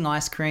craving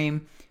ice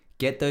cream,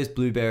 get those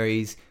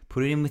blueberries,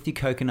 put it in with your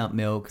coconut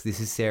milk. This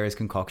is Sarah's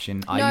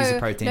concoction. I use a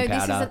protein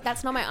powder.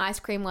 That's not my ice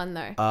cream one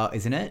though.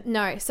 Isn't it?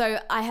 No. So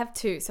I have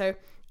 2. So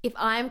if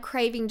I'm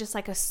craving just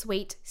like a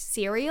sweet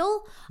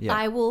cereal,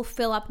 I will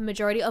fill up a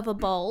majority of a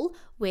bowl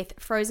with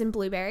frozen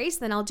blueberries.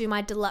 Then I'll do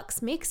my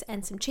deluxe mix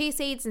and some chia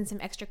seeds and some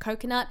extra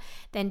coconut.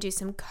 Then do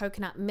some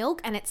coconut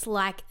milk, and it's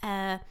like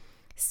a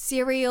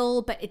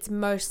cereal, but it's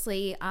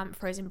mostly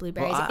frozen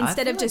blueberries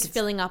instead of just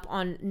filling up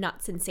on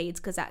nuts and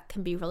seeds, because that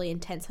can be really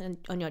intense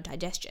on your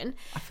digestion.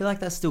 I feel like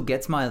that still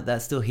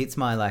hits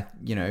my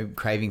like,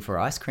 craving for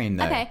ice cream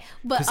though. Okay,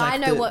 but like I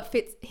know what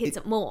hits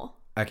it more.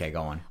 Okay,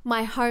 go on.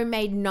 My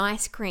homemade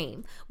nice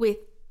cream with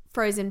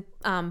frozen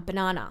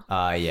banana.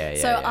 Yeah.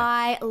 So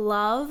I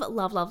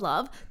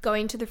love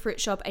going to the fruit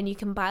shop, and you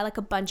can buy like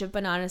a bunch of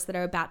bananas that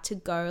are about to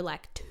go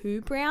like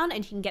too brown,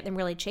 and you can get them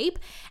really cheap,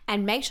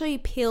 and make sure you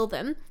peel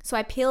them. So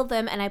I peel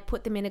them and I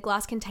put them in a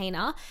glass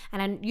container,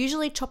 and I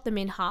usually chop them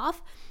in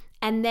half.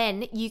 And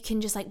then you can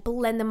just like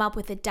blend them up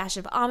with a dash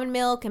of almond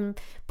milk and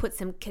put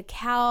some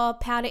cacao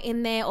powder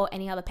in there or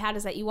any other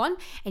powders that you want,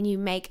 and you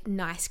make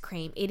nice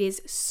cream. It is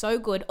so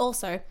good.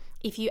 Also,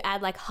 if you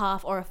add like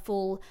half or a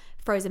full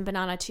frozen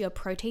banana to your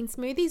protein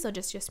smoothies or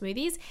just your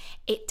smoothies,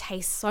 it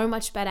tastes so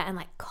much better and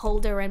like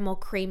colder and more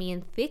creamy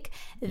and thick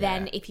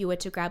than if you were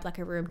to grab like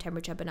a room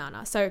temperature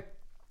banana. So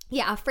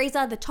yeah, our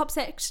freezer, the top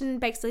section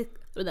basically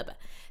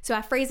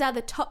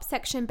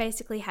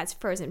has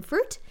frozen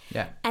fruit.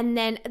 Yeah. And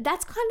then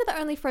that's kind of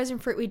the only frozen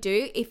fruit we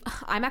do. If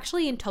I'm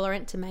actually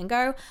intolerant to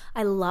mango,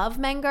 I love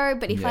mango,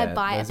 but if I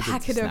buy a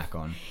packet of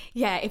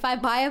if I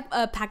buy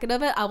a packet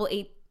of it, I will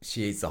eat.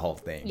 She eats the whole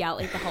thing. Yeah,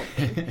 I'll eat the whole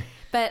thing.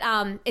 But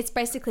it's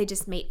basically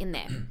just meat in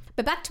there.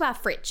 But back to our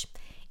fridge.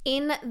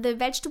 In the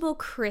vegetable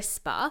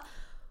crisper,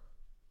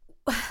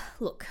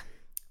 look,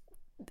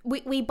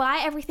 we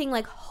buy everything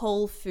like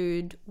whole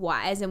food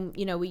wise, and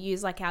you know, we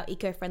use like our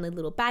eco-friendly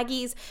little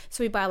baggies.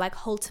 So we buy like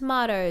whole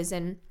tomatoes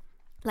and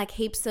like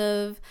heaps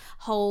of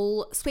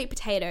whole sweet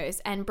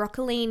potatoes and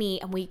broccolini,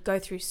 and we go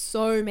through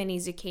so many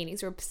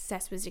zucchinis. We're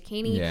obsessed with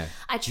zucchini. Yeah.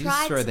 I tried you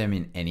just throw them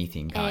in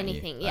anything, can't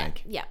anything, you?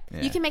 Yeah.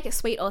 You can make it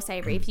sweet or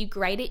savory. If you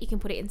grate it, you can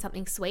put it in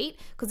something sweet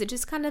because it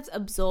just kind of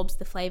absorbs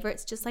the flavor.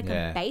 It's just like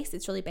a base.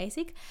 It's really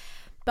basic.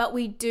 But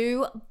we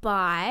do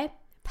buy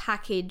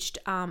packaged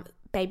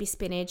baby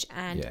spinach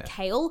and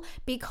kale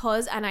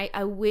because, and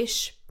I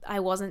wish I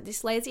wasn't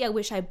this lazy. I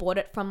wish I bought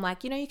it from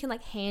like, you know, you can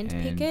like hand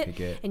pick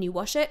it and you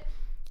wash it.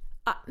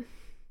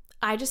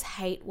 I just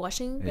hate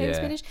washing baby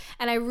spinach,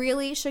 and I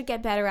really should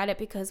get better at it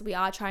because we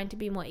are trying to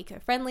be more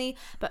eco-friendly.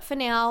 But for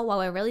now, while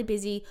we're really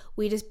busy,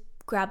 we just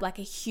grab like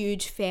a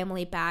huge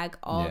family bag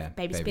of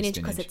baby spinach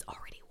because it's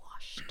already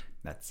washed.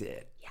 That's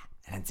it. Yeah.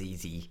 And it's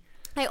easy.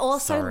 I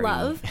also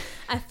love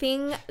a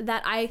thing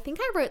that I think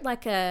I wrote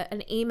like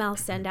an email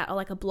send out or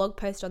like a blog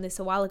post on this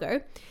a while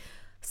ago.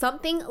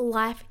 Something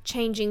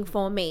life-changing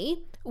for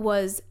me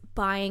was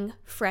buying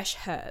fresh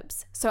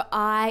herbs. So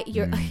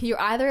you're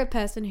either a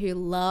person who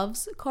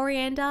loves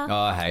coriander. Oh,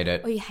 I hate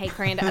it. Or you hate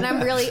coriander. And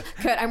I'm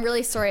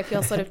really sorry if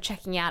you're sort of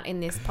checking out in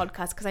this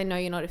podcast because I know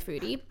you're not a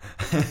foodie.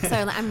 So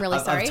I'm really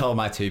sorry. I've told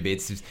my two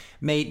bits.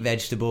 Meat,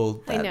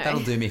 vegetable.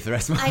 That'll do me for the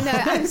rest of my life. I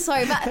know. I'm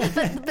sorry.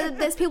 But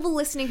there's people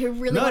listening who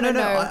really want to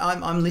know.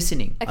 I'm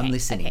listening. Okay, I'm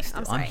listening.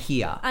 Okay, I'm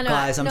here. I know,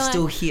 Guys, I'm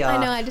still here.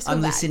 I know. I just feel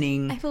I'm bad.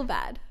 listening. I feel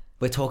bad.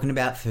 We're talking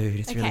about food.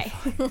 It's really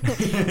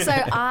fun. So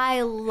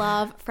I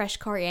love fresh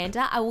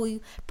coriander. I will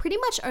pretty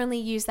much only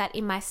use that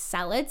in my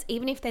salads,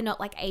 even if they're not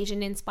like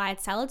Asian inspired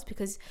salads,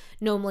 because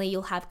normally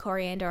you'll have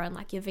coriander on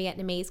like your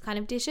Vietnamese kind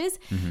of dishes.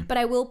 Mm-hmm. But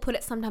I will put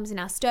it sometimes in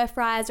our stir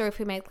fries, or if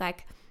we make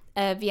like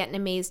a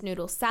Vietnamese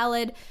noodle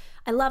salad.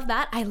 I love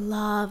that. I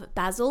love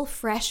basil.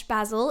 Fresh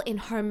basil in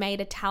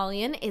homemade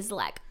Italian is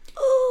like,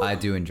 ooh. I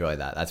do enjoy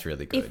that. That's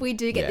really good. If we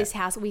do get this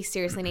house, we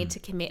seriously need to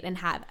commit and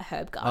have a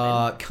herb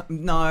garden.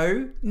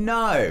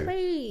 No.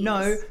 Please.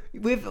 No.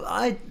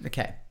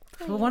 Okay.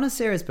 For one of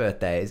Sarah's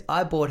birthdays,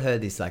 I bought her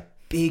this like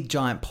big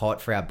giant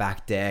pot for our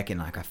back deck, and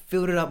like I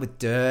filled it up with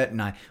dirt,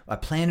 and I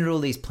planted all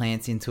these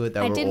plants into it.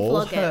 They were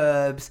all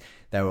herbs.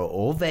 They were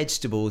all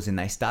vegetables, and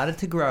they started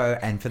to grow.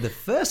 And for the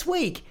first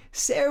week,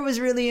 Sarah was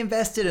really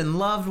invested and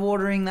loved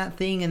watering that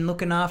thing and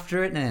looking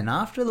after it. And then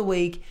after the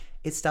week,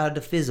 it started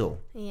to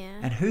fizzle. Yeah.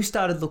 And who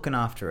started looking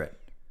after it?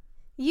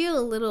 You a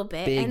little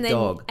bit. Big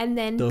dog. And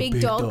then Big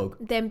Dog.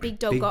 Then Big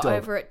Dog got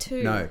over it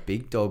too. No,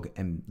 Big Dog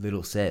and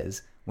Little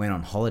Says went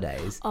on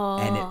holidays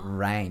and it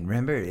rained.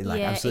 Remember? It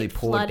absolutely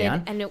poured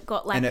down. And it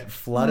got like and it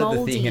flooded moldy.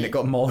 The thing and it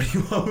got moldy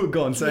while we were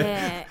gone. So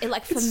it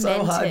like fermented. It's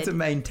so hard to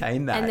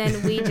maintain that. And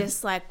then we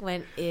just like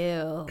went,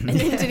 ew. And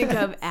it didn't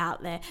go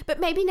out there. But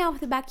maybe now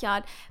with the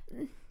backyard,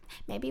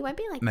 maybe it won't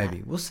be like that.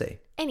 Maybe. We'll see.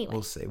 Anyway.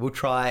 We'll see. We'll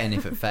try, and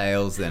if it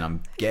fails, then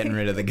I'm getting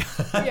rid of the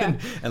garden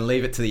and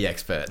leave it to the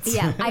experts.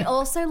 Yeah. I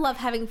also love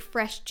having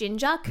fresh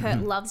ginger.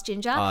 Kurt loves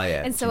ginger. Oh,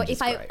 yeah. And so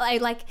if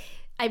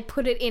I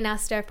put it in our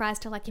stir fries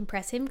to like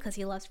impress him because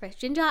he loves fresh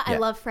ginger. Yeah. I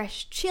love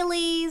fresh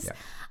chilies.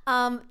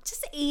 Yeah.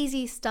 Just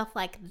easy stuff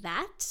like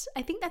that.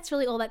 I think that's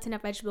really all that's in a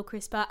vegetable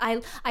crisper.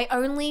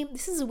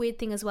 This is a weird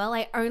thing as well.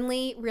 I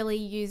only really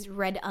use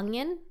red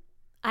onion.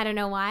 I don't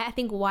know why. I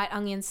think white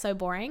onion's so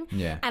boring.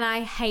 Yeah. And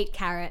I hate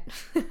carrot.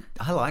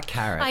 I like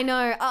carrot. I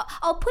know.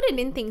 I'll put it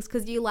in things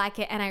because you like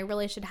it and I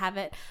really should have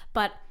it.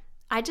 But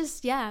I'm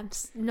just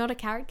not a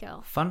carrot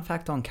girl. Fun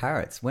fact on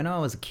carrots. When I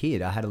was a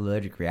kid, I had an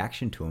allergic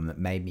reaction to them that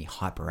made me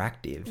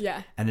hyperactive.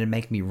 Yeah. And it'd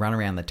make me run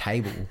around the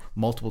table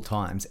multiple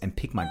times and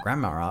pick my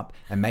grandma up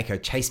and make her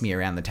chase me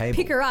around the table.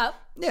 Pick her up?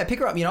 Yeah, pick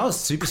her up. You know, I was a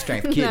super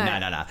strength kid.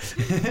 No.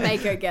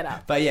 Make her get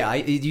up. But yeah,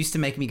 it used to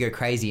make me go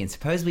crazy. And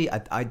supposedly,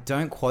 I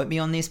don't quote me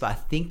on this, but I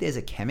think there's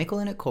a chemical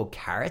in it called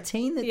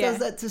carotene that does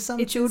that to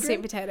some children. It's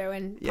sweet potato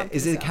and pumpkin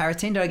Is it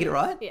carotene? Did I get it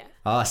right? Yeah.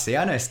 Oh, see,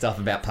 I know stuff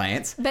about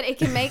plants. But it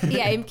can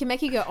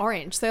make you go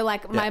orange. So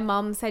like my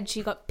mum said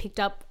she got picked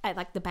up at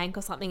like the bank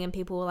or something and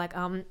people were like,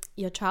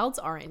 your child's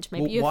orange.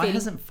 Maybe why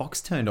hasn't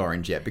Fox turned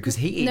orange yet? Because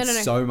he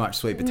eats so much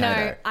sweet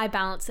potato. No, I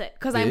balance it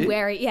because I'm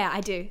wary. Yeah,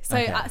 I do.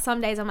 So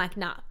some days I'm like,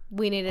 nah,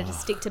 we needed to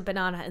stick to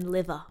banana and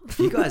liver. If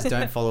you guys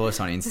don't follow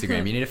us on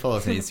Instagram, you need to follow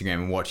us on Instagram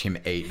and watch him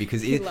eat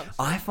because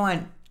I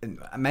find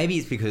maybe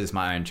it's because it's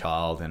my own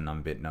child and I'm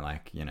a bit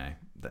like, you know,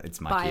 it's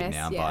my kid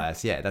now.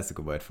 Bias. Yeah, that's a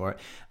good word for it.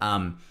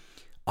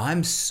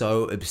 I'm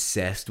so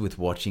obsessed with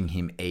watching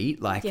him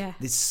eat. Like,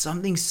 there's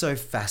something so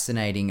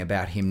fascinating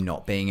about him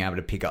not being able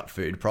to pick up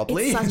food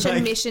properly. It's such a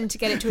mission to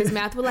get it to his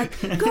mouth. We're like,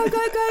 go.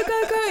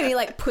 And he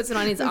like puts it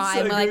on his eye. So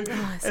and we're like,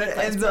 and it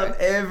ends up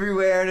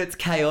everywhere and it's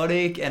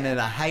chaotic. And then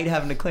I hate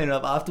having to clean it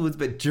up afterwards.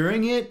 But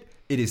during it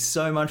is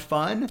so much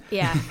fun.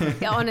 Yeah,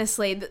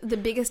 honestly, the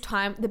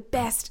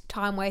best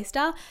time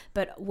waster.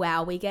 But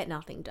wow, we get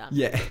nothing done.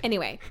 Yeah.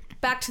 Anyway,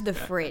 back to the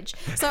fridge.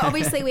 So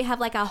obviously we have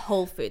like our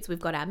whole foods. We've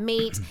got our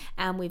meat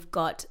and we've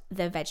got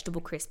the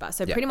vegetable crisper.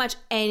 So pretty much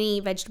any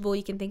vegetable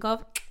you can think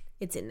of,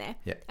 it's in there.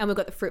 Yeah. And we've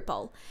got the fruit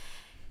bowl.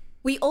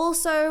 We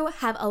also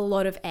have a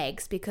lot of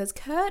eggs because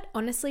Kurt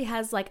honestly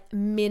has like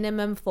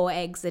minimum 4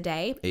 eggs a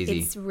day. Easy.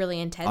 It's really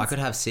intense. I could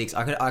have 6.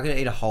 I could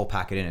eat a whole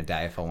packet in a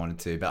day if I wanted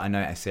to, but I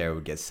know Sarah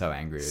would get so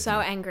angry with me.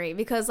 Angry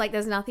because like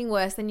there's nothing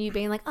worse than you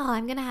being like, oh,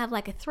 I'm going to have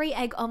like a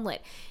 3-egg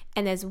omelette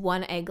and there's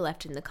 1 egg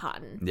left in the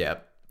carton.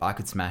 Yep. I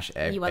could smash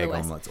egg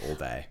omelettes all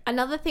day.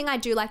 Another thing I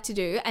do like to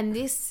do, and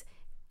this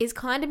is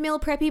kind of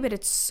meal preppy, but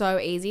it's so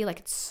easy. Like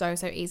it's so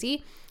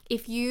easy.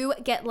 If you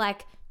get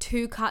like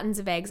 2 cartons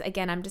of eggs,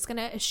 again, I'm just going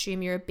to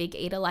assume you're a big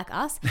eater like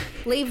us.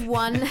 Leave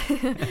 1.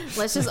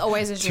 Let's just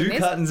always assume 2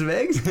 cartons of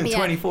eggs? Yeah.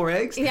 24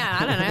 eggs? Yeah,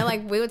 I don't know.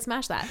 Like we would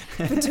smash that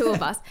for 2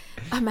 of us.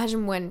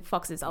 Imagine when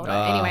Fox is older.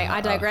 Anyway,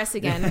 I digress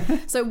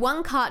again. So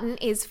 1 carton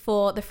is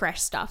for the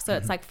fresh stuff. So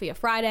it's like for your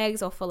fried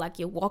eggs or for like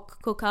your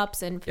wok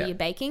cook-ups and for your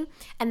baking.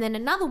 And then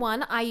another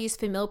one I use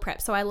for meal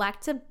prep. So I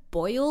like to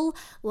boil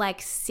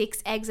like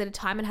 6 eggs at a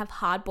time and have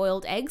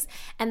hard-boiled eggs.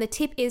 And the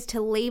tip is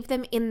to leave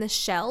them in the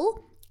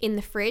shell in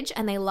the fridge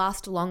and they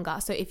last longer.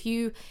 So if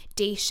you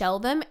de-shell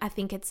them, I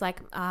think it's like,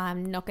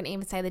 I'm not going to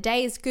even say the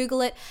days,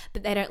 Google it,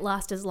 but they don't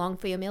last as long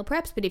for your meal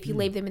preps. But if you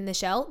leave them in the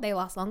shell, they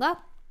last longer.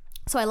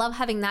 So I love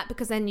having that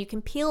because then you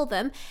can peel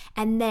them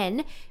and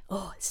then,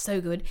 oh, it's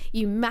so good.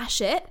 You mash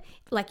it,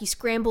 like you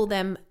scramble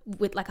them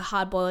with like a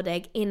hard-boiled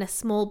egg in a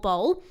small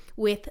bowl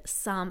with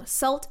some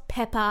salt,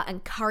 pepper,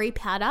 and curry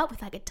powder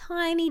with like a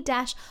tiny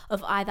dash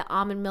of either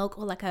almond milk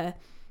or like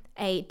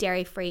a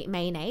dairy-free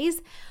mayonnaise.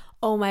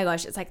 Oh my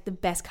gosh, it's like the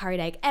best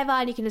curried egg ever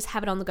and you can just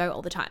have it on the go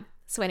all the time.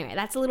 So anyway,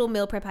 that's a little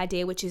meal prep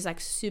idea which is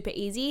like super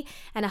easy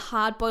and a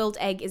hard-boiled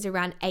egg is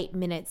around 8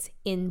 minutes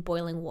in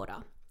boiling water.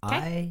 Okay?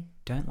 I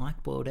don't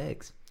like boiled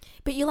eggs.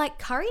 But you like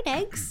curried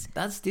eggs?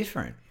 That's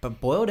different.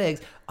 But boiled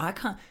eggs, I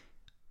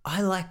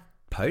like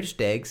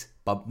poached eggs,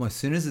 but as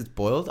soon as it's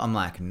boiled, I'm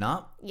like,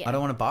 nah, I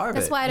don't want to borrow it.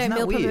 That's why I don't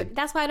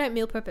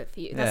meal prep it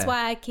for you. That's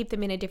why I keep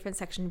them in a different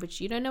section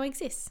which you don't know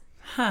exists.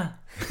 Huh.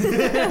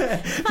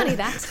 Funny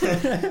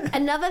that.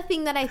 Another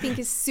thing that I think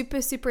is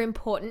super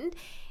important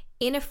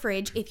in a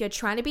fridge if you're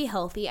trying to be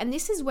healthy, and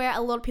this is where a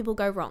lot of people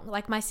go wrong.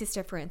 Like my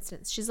sister, for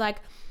instance, she's like,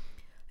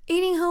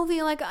 eating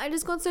healthy, like I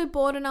just got so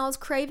bored and I was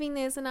craving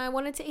this and I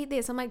wanted to eat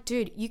this. I'm like,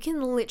 dude, you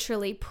can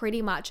literally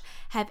pretty much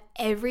have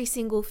every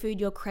single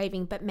food you're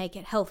craving but make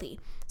it healthy.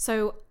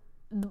 So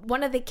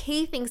one of the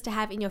key things to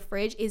have in your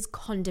fridge is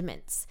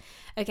condiments.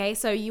 Okay,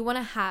 so you want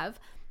to have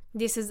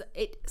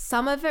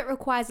some of it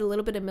requires a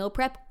little bit of meal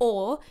prep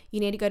or you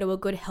need to go to a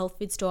good health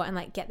food store and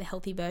like get the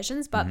healthy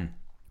versions. But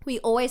we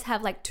always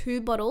have like 2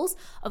 bottles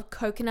of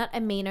coconut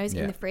aminos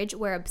in the fridge.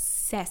 We're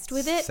obsessed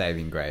with it.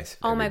 Saving grace.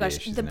 Oh my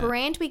gosh. The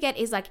brand we get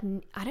is like,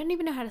 I don't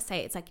even know how to say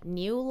it. It's like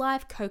New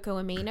Life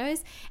Cocoa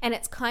Aminos. And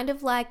it's kind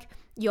of like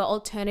your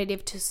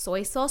alternative to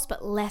soy sauce,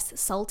 but less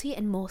salty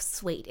and more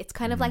sweet. It's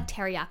kind of like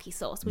teriyaki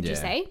sauce, would you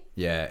say?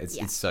 Yeah,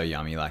 it's so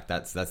yummy. Like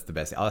that's the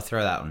best. I'll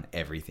throw that on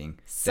everything.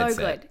 So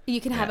good.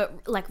 You can have it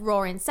like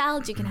raw in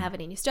salads. You can have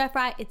it in your stir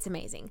fry. It's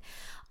amazing.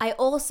 I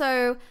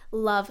also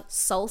love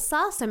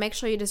salsa. So make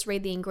sure you just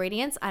read the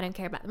ingredients. I don't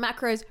care about the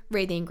macros.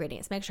 Read the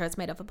ingredients. Make sure it's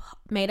made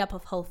up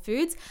of whole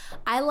foods.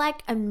 I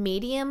like a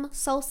medium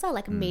salsa,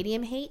 like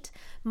medium heat.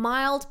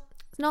 Mild,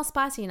 not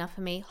spicy enough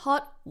for me.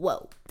 Hot,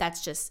 whoa,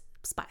 that's just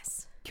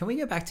spice. Can we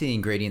go back to the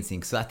ingredients thing?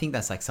 Because I think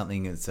that's like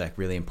something that's like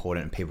really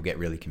important and people get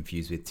really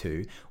confused with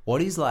too.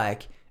 What is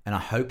like, and I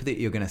hope that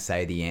you're going to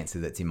say the answer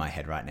that's in my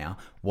head right now.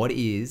 What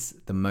is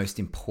the most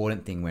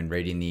important thing when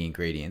reading the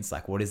ingredients?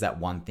 Like what is that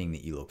one thing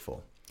that you look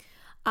for?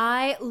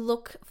 I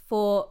look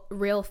for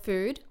real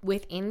food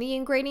within the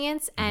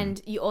ingredients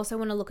and you also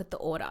want to look at the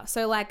order.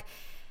 So like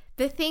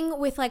the thing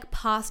with like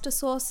pasta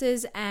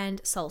sauces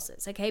and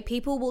salsas, okay?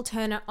 People will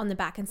turn it on the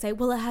back and say,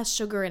 well, it has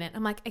sugar in it.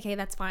 I'm like, okay,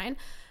 that's fine.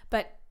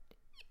 But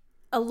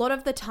a lot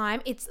of the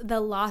time it's the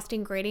last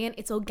ingredient.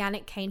 It's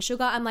organic cane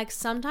sugar. I'm like,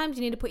 sometimes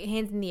you need to put your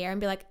hands in the air and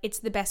be like, it's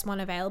the best one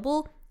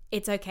available.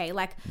 It's okay.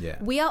 Like,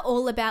 we are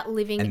all about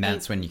living. And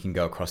that's when you can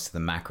go across to the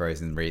macros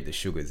and read the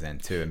sugars then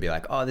too and be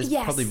like, oh, there's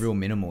probably real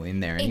minimal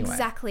in there anyway.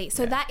 Exactly.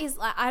 So that is,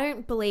 like, I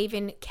don't believe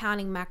in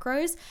counting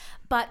macros,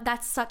 but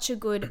that's such a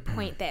good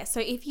point there.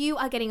 So if you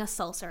are getting a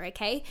salsa,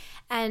 okay,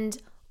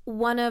 and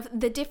one of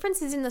the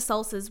differences in the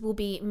salsas will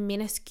be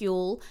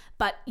minuscule,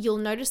 but you'll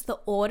notice the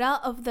order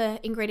of the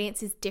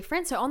ingredients is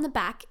different. So on the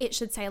back, it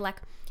should say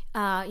like,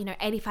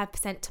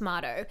 85%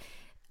 tomato.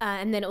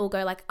 And then it will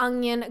go like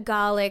onion,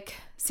 garlic,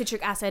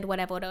 citric acid,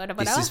 whatever.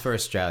 This is for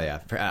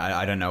Australia.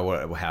 I don't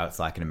know how it's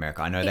like in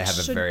America. I know they have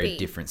a very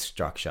different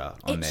structure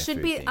on their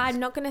food things. I'm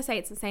not going to say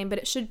it's the same, but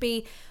it should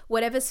be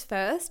whatever's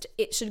first.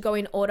 It should go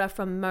in order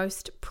from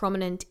most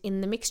prominent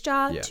in the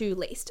mixture to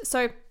least.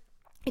 So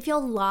if your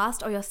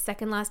last or your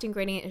second last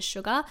ingredient is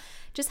sugar,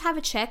 just have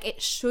a check.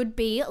 It should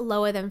be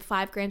lower than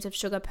 5 grams of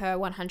sugar per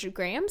 100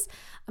 grams.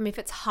 If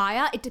it's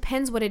higher, it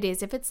depends what it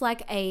is. If it's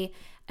like a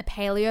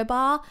paleo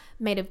bar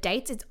made of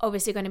dates, it's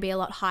obviously going to be a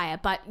lot higher,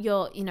 but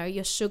your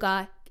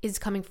sugar is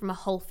coming from a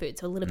whole food,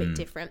 so a little bit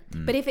different.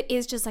 But if it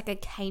is just like a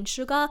cane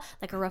sugar,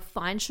 like a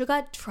refined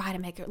sugar, try to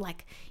make it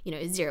like,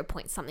 0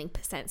 point something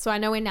percent. So I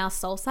know in our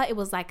salsa, it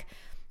was like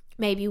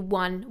maybe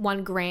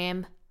one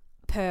gram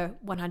per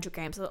 100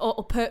 grams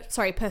or per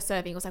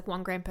serving. It was like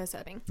 1 gram per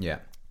serving. Yeah.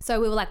 So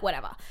we were like,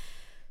 whatever.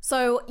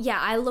 So yeah,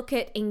 I look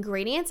at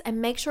ingredients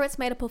and make sure it's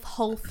made up of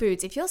whole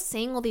foods. If you're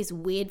seeing all these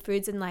weird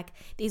foods and like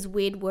these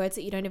weird words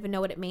that you don't even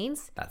know what it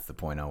means. That's the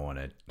point I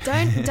wanted.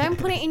 Don't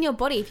put it in your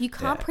body. If you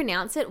can't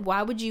pronounce it,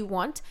 why would you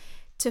want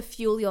to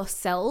fuel your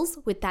cells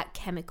with that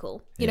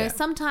chemical? You know,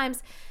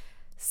 sometimes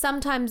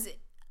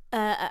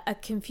a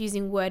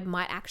confusing word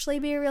might actually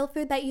be a real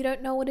food that you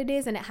don't know what it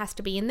is and it has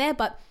to be in there,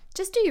 but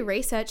just do your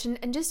research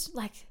and just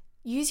like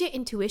use your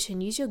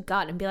intuition, use your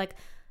gut and be like,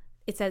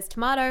 it says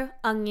tomato,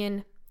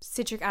 onion,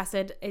 citric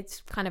acid,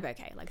 it's kind of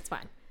okay, like it's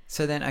fine.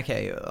 So then,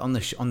 okay, on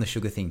the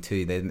sugar thing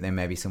too, there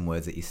may be some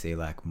words that you see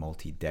like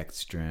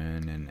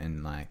maltodextrin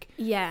and like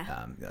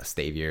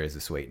stevia is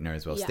a sweetener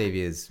as well. Yeah.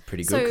 Stevia is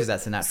pretty good because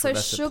that's a natural.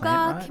 So sugar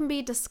plant, right? can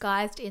be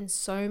disguised in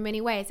so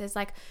many ways. There's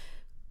like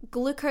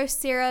glucose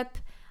syrup.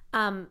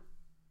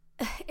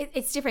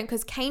 It's different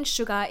because cane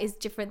sugar is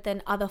different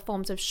than other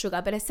forms of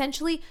sugar, but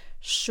essentially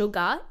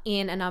sugar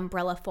in an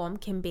umbrella form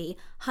can be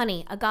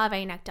honey,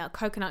 agave nectar,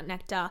 coconut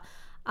nectar,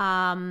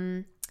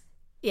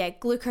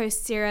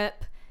 glucose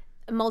syrup.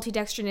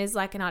 Maltodextrin is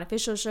like an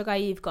artificial sugar.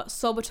 You've got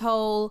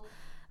sorbitol,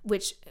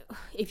 which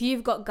if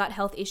you've got gut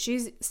health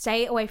issues,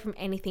 stay away from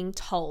anything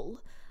toll.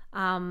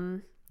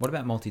 What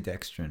about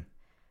maltodextrin?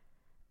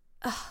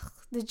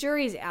 The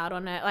jury's out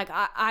on it. Like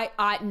I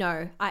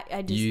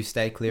just... You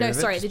stay clear of it?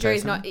 No, sorry, the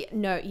jury's not...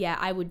 No, yeah,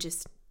 I would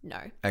just... No.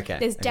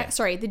 Okay.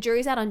 Sorry, the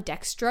jury's out on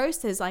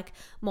dextrose. There's like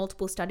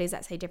multiple studies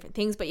that say different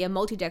things, but yeah,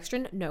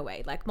 maltodextrin, no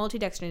way. Like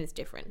maltodextrin is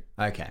different.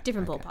 Okay.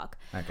 Different ballpark.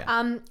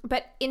 Okay.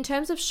 But in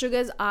terms of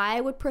sugars,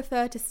 I would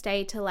prefer to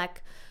stay to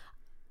like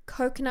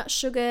coconut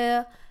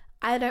sugar.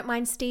 I don't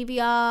mind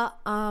stevia.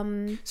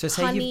 So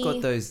say honey,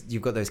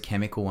 you've got those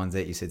chemical ones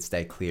that you said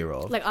stay clear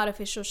of, like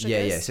artificial sugars.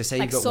 Yeah. So say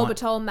like you've got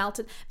sorbitol,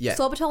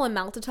 sorbitol and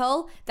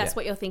maltitol. That's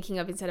what you're thinking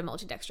of instead of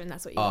maltodextrin.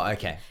 That's what you. Oh,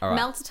 okay, all right.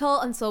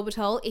 Maltitol and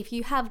sorbitol. If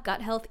you have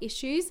gut health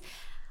issues,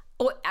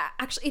 or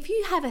actually, if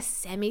you have a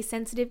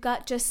semi-sensitive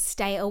gut, just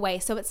stay away.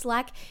 So it's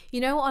like,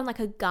 on like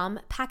a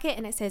gum packet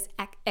and it says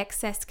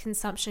excess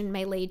consumption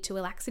may lead to a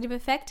laxative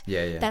effect.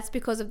 Yeah. That's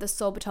because of the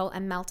sorbitol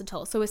and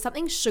maltitol. So if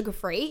something's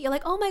sugar-free, you're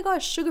like, oh my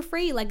gosh,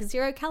 sugar-free, like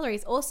 0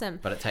 calories, awesome.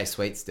 But it tastes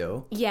sweet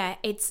still. Yeah,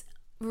 it's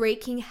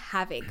wreaking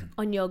havoc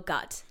on your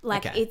gut.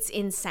 Like it's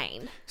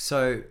insane.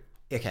 So,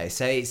 okay,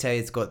 say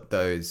it's got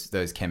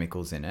those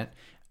chemicals in it.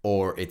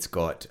 Or it's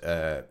got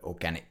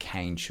organic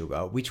cane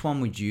sugar. Which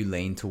one would you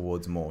lean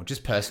towards more?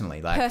 Just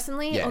personally,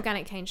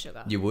 organic cane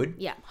sugar. You would?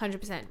 Yeah,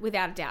 100%,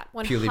 without a doubt.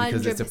 100%. Purely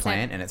because it's a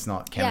plant and it's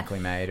not chemically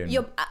made.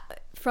 And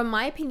from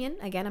my opinion,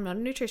 again, I'm not a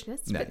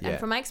nutritionist, but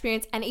from my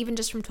experience, and even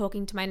just from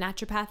talking to my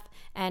naturopath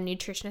and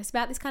nutritionist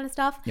about this kind of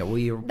stuff,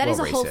 that is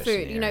a whole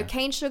food.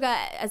 Cane sugar,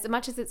 as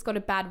much as it's got a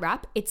bad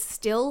rap, it's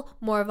still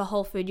more of a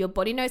whole food. Your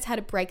body knows how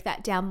to break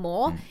that down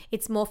more.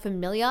 It's more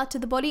familiar to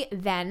the body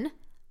than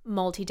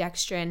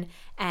maltodextrin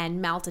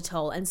and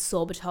maltitol and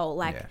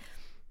sorbitol.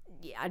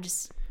 I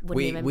just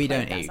wouldn't even we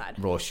play don't eat side.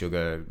 Raw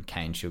sugar,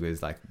 cane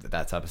sugars, like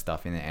that type of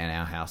stuff in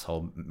our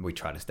household. We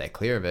try to stay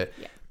clear of it.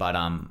 But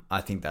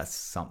I think that's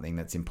something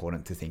that's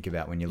important to think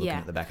about when you're looking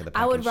at the back of the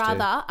package.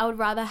 I would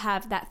rather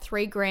have that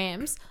 3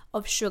 grams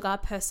of sugar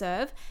per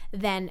serve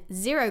than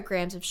 0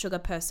 grams of sugar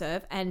per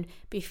serve and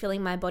be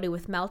filling my body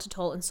with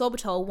maltitol and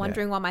sorbitol,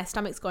 wondering why my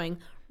stomach's going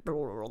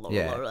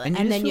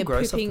and then you're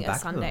pooping a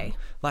sundae.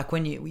 Like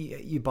when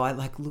you buy,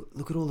 like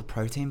look at all the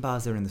protein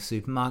bars that are in the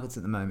supermarkets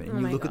at the moment,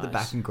 and you look at the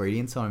back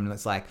ingredients on them, and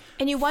it's like,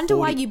 and you wonder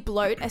why you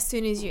bloat as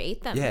soon as you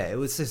eat them. Yeah, it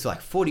was just like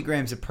 40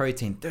 grams of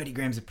protein, 30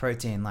 grams of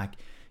protein, like,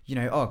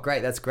 oh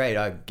great, that's great,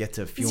 I get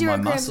to fuel my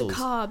muscles. 0 grams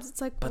of carbs.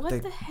 It's like,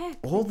 what the heck?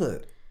 All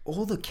the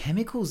all the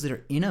chemicals that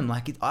are in them,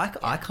 like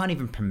I can't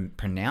even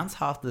pronounce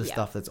half the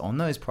stuff that's on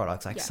those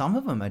products. Like some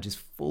of them are just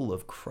full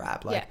of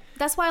crap. Like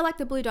that's why I like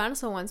the Blue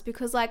Dinosaur ones,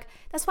 because like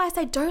that's why I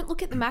say don't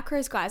look at the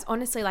macros, guys.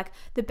 Honestly, like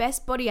the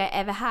best body I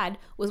ever had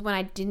was when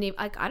I didn't even,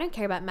 like I don't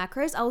care about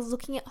macros. I was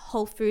looking at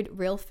whole food,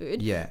 real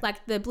food. Yeah.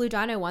 Like the Blue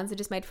Dino ones are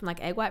just made from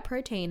like egg white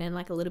protein and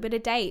like a little bit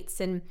of dates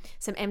and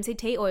some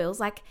MCT oils.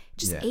 Like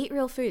just eat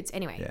real foods.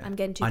 Anyway, I'm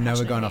getting too passionate. I know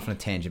we're going off on a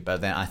tangent,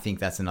 but then I think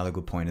that's another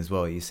good point as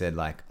well. You said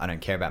like I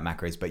don't care about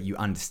macros, but you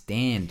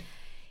understand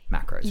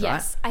macros, right?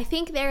 Yes, I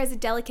think there is a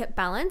delicate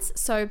balance.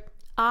 So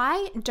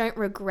I don't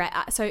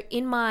regret. So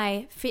in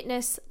my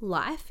fitness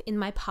life, in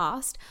my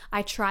past,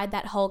 I tried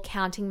that whole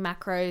counting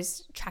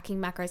macros, tracking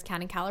macros,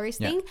 counting calories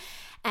thing.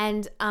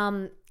 And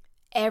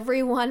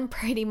everyone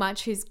pretty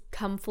much who's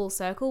come full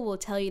circle will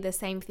tell you the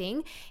same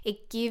thing.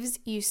 It gives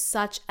you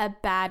such a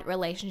bad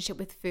relationship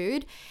with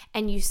food,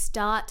 and you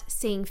start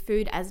seeing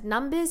food as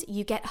numbers.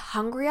 You get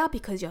hungrier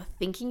because you're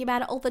thinking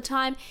about it all the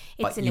time.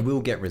 But you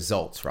will get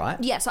results,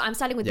 right? Yeah, so I'm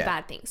starting with the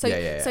bad thing. So,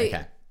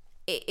 okay.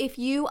 If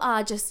you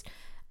are just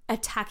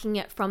attacking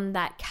it from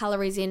that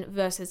calories in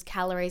versus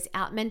calories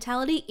out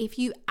mentality, if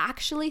you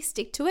actually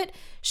stick to it,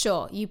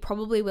 sure, you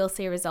probably will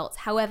see results.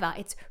 However,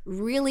 it's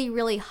really,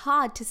 really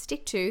hard to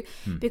stick to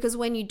because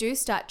when you do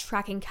start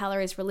tracking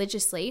calories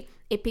religiously,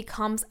 it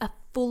becomes a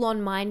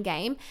full-on mind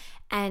game,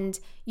 and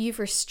you've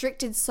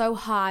restricted so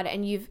hard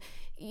and you've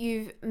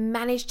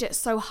managed it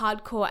so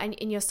hardcore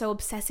and you're so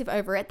obsessive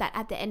over it that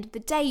at the end of the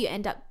day you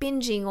end up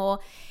binging, or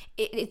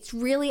it's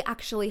really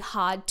actually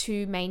hard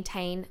to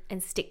maintain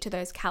and stick to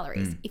those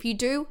calories. If you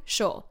do,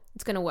 sure,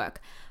 it's going to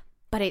work.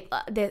 But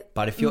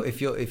if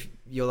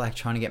you're like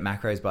trying to get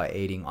macros by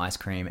eating ice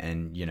cream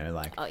and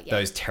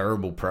those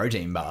terrible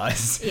protein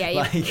bars,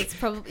 it's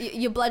probably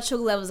your blood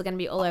sugar levels are going to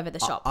be all over the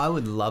shop. I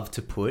would love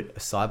to put a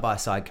side by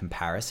side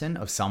comparison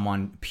of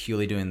someone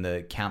purely doing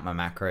the count my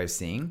macros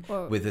thing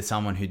with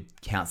someone who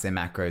counts their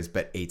macros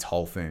but eats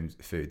whole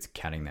foods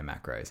counting their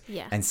macros,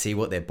 and see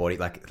what their body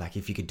like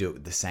if you could do it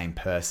with the same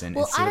person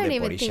and see what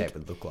their body shape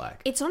would look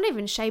like. It's not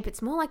even shape;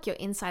 it's more like your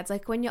insides,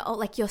 like when you're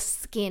like your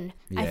skin.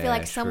 I feel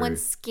like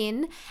someone's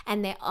skin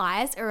and their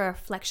eyes are a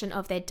reflection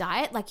of their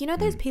diet. Like,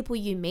 those people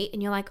you meet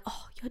and you're like,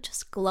 oh, you're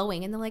just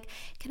glowing. And they're like,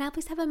 can I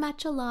please have a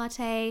matcha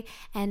latte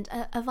and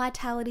a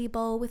vitality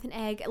bowl with an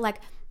egg? Like,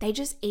 they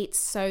just eat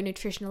so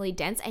nutritionally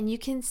dense and you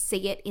can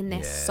see it in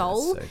their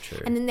soul. That's so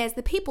true. And then there's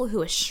the people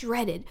who are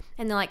shredded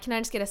and they're like, can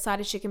I just get a side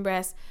of chicken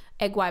breast,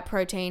 egg white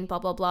protein, blah,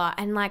 blah, blah.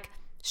 And like,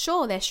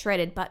 sure, they're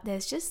shredded, but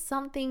there's just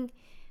something...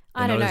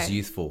 I don't know. Not as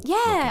youthful. Yeah,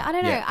 looking. I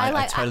don't know. Yeah,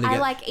 I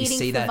like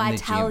eating for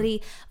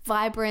vitality,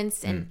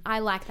 vibrance, and I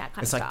like that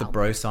kind of stuff. It's like the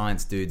bro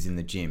science dudes in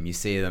the gym. You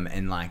see them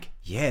and like,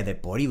 their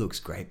body looks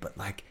great, but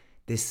like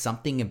there's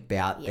something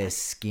about their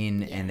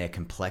skin and their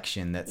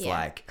complexion that's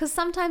like... Because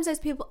sometimes those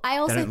people... I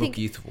also they don't think... look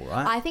youthful,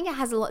 right? I think it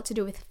has a lot to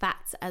do with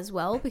fats as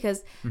well,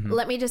 because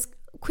let me just...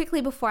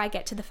 Quickly before I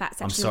get to the fat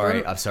section...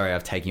 I'm sorry.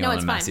 I've taken you on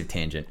a massive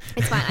tangent.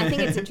 It's fine. I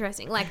think it's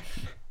interesting. Like,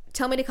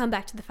 tell me to come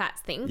back to the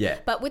fats thing. Yeah.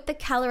 But with the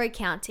calorie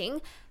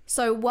counting...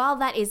 So while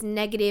that is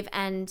negative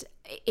and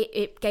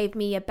it gave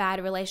me a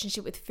bad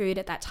relationship with food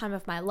at that time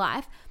of my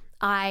life,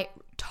 I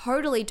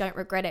totally don't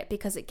regret it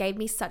because it gave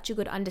me such a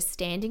good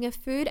understanding of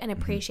food and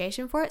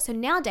appreciation for it. So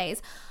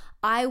nowadays,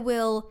 I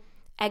will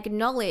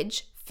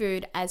acknowledge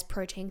food as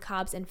protein,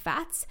 carbs, and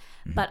fats,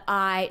 but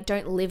I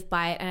don't live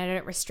by it and I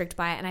don't restrict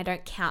by it and I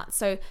don't count.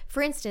 So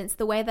for instance,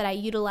 the way that I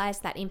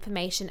utilize that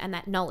information and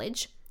that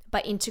knowledge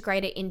but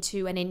integrate it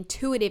into an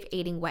intuitive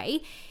eating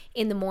way.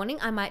 In the morning,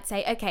 I might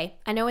say, okay,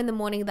 I know in the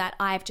morning that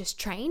I've just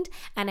trained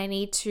and I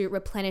need to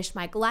replenish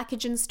my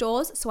glycogen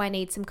stores, so I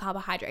need some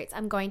carbohydrates.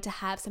 I'm going to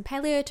have some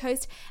paleo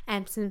toast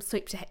and some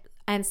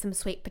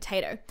sweet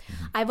potato.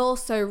 I've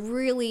also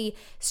really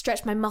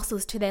stretched my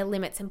muscles to their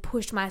limits and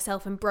pushed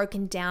myself and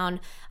broken down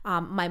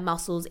my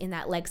muscles in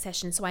that leg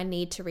session. So I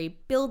need to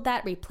rebuild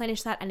that,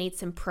 replenish that. I need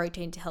some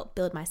protein to help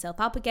build myself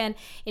up again,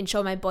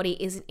 ensure my body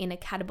isn't in a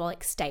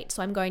catabolic state.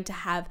 So I'm going to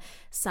have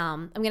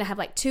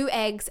like 2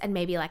 eggs and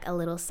maybe like a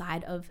little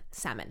side of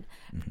salmon.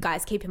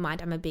 Guys, keep in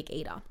mind, I'm a big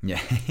eater.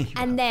 Yeah.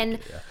 And then...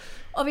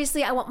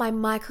 Obviously, I want my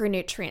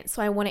micronutrients,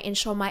 so I want to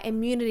ensure my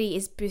immunity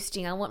is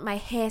boosting. I want my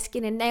hair,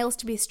 skin, and nails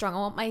to be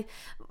strong.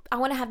 I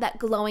want to have that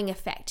glowing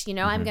effect.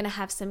 I'm going to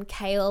have some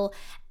kale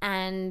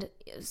and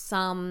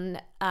some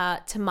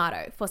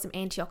tomato for some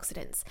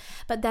antioxidants.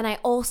 But then I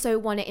also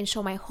want to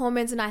ensure my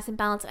hormones are nice and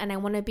balanced, and I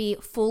want to be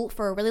full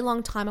for a really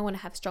long time. I want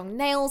to have strong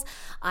nails.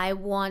 I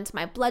want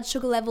my blood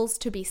sugar levels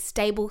to be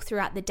stable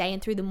throughout the day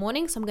and through the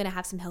morning. So I'm going to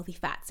have some healthy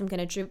fats. I'm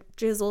going to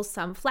drizzle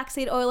some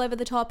flaxseed oil over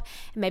the top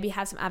and maybe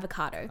have some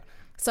avocado.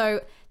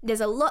 So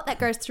there's a lot that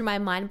goes through my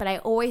mind, but I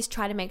always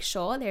try to make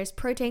sure there's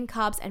protein,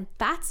 carbs, and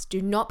fats.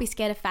 Do not be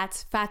scared of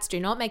fats. Fats do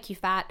not make you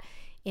fat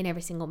in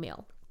every single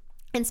meal.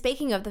 And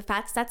speaking of the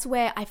fats, that's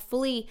where I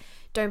fully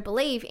don't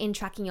believe in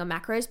tracking your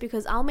macros,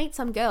 because I'll meet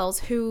some girls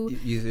who...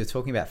 You're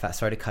talking about fats.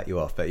 Sorry to cut you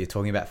off, but you're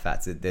talking about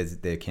fats.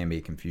 There can be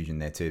a confusion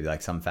there too.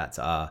 Like some fats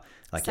are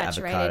like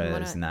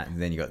avocados and that.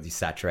 And then you got the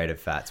saturated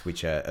fats,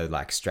 which are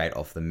like straight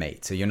off the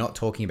meat. So you're not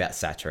talking about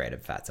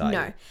saturated fats, are you?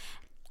 No.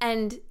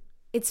 And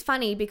it's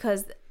funny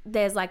because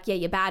there's like,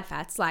 your bad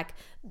fats, like...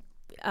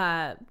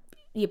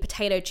 your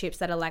potato chips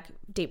that are like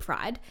deep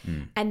fried.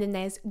 And then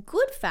there's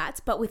good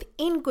fats, but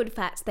within good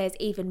fats, there's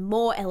even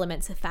more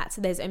elements of fat. So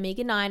there's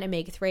omega-9,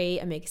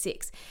 omega-3,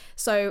 omega-6.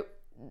 So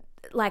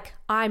like,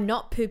 I'm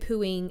not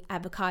poo-pooing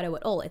avocado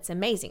at all. It's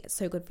amazing. It's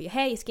so good for your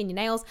hair, your skin, your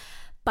nails,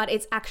 but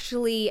it's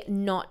actually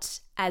not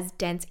as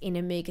dense in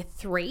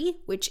omega-3,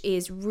 which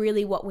is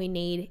really what we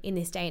need in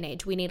this day and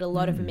age. We need a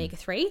lot of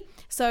omega-3.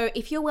 So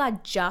if you are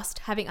just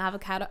having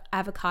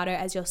avocado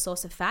as your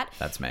source of fat,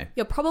 that's me.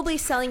 You're probably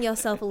selling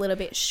yourself a little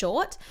bit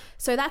short.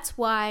 So that's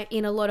why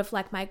in a lot of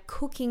like my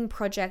cooking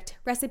project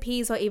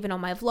recipes or even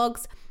on my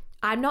vlogs,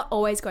 I'm not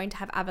always going to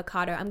have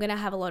avocado. I'm going to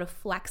have a lot of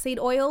flaxseed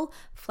oil,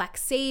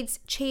 flax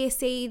seeds, chia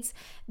seeds.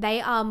 They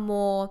are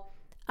more...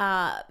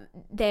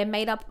 they're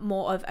made up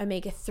more of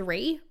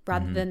omega-3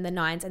 rather than the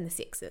 9s and the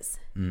 6s.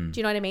 Do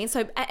you know what I mean?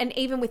 So, and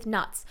even with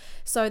nuts.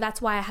 So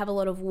that's why I have a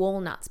lot of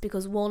walnuts,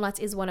 because walnuts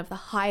is one of the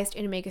highest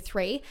in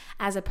omega-3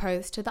 as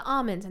opposed to the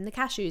almonds and the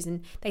cashews.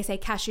 And they say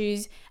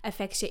cashews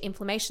affects your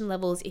inflammation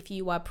levels if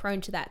you are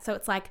prone to that. So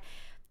it's like,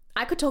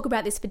 I could talk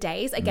about this for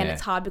days. Again,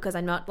 It's hard because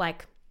I'm not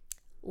like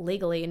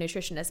legally a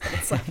nutritionist, but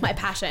it's like my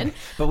passion.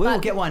 But we'll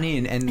get one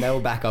in and they'll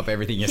back up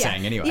everything you're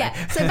saying anyway.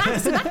 Yeah.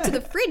 So back to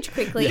the fridge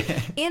quickly.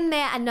 In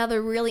there,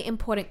 another really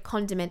important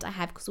condiment I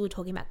have, because we were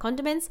talking about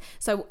condiments.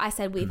 So I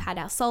said we've had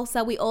our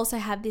salsa. We also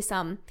have this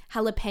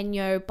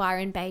jalapeno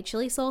Byron Bay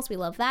chili sauce. We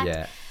love that.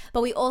 Yeah.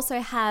 But we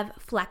also have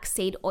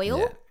flaxseed oil.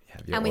 Yeah.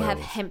 And we have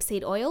hemp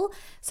seed oil.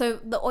 So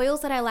the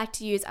oils that I like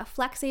to use are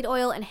flaxseed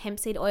oil and hemp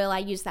seed oil. I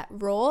use that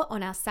raw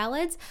on our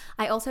salads.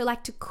 I also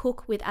like to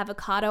cook with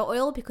avocado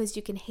oil because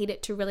you can heat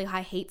it to really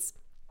high heats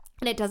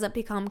and it doesn't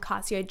become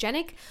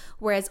carcinogenic,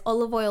 whereas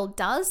olive oil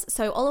does.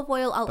 So olive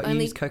oil, But you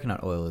use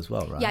coconut oil as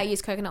well, right? Yeah, I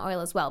use coconut oil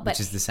as well. But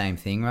which is the same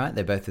thing, right?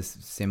 They're both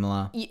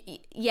similar.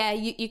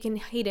 You can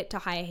heat it to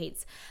higher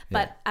heats.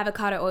 But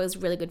avocado oil is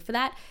really good for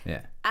that.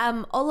 Yeah.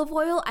 Olive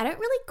oil, I don't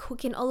really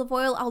cook in olive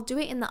oil. I'll do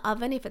it in the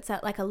oven if it's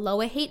at like a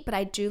lower heat, but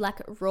I do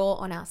like it raw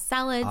on our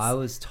salads. I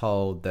was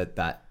told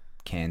that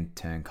can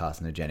turn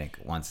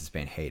carcinogenic once it's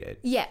been heated.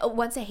 Yeah,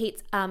 once it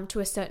heats to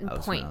a certain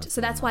point. So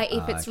that's why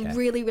if it's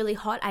really, really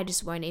hot, I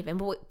just won't even.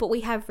 But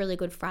we have really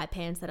good fry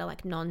pans that are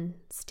like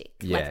non-stick.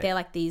 Yeah. Like they're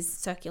like these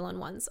circular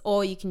ones.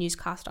 Or you can use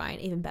cast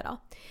iron, even better.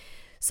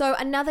 So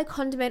another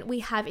condiment we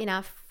have in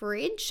our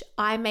fridge,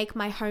 I make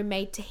my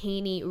homemade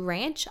tahini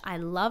ranch. I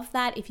love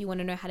that. If you want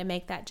to know how to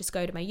make that, just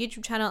go to my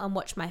YouTube channel and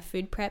watch my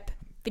food prep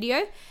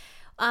video.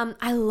 I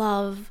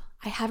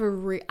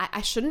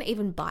shouldn't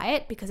even buy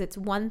it because it's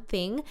one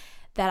thing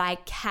that I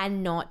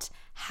cannot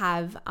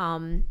have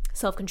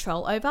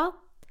self-control over.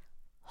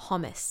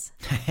 Hummus.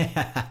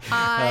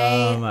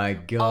 Oh my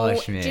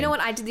gosh, man. Do you know what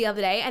I did the other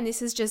day? And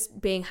this is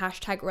just being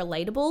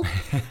 #relatable.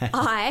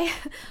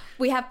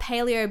 We have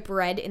paleo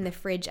bread in the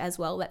fridge as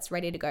well. That's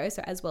ready to go.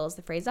 So as well as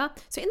the freezer.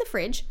 So in the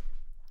fridge,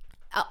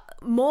 at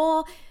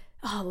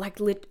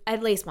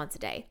least once a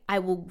day, I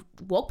will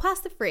walk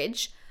past the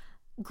fridge,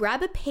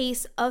 grab a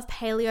piece of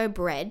paleo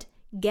bread,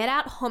 get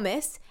out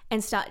hummus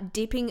and start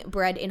dipping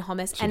bread in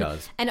hummus. She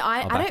does. And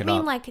I don't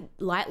mean like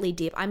lightly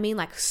dip. I mean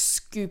like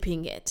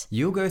scooping it.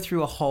 You'll go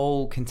through a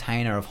whole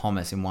container of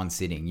hummus in one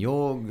sitting.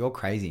 You're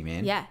crazy,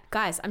 man. Yeah,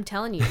 guys, I'm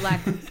telling you, like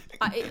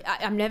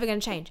I'm never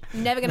going to change.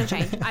 Never going to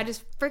change. I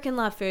just freaking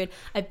love food.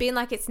 I've been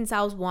like it since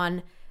I was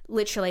 1.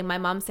 Literally, my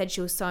mum said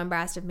she was so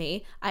embarrassed of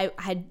me.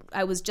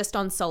 I was just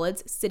on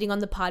solids, sitting on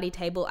the party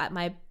table at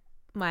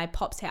my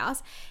pop's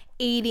house,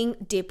 eating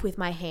dip with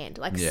my hand,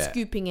 like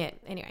scooping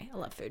it. Anyway, I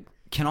love food.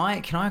 Can I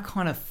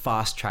kind of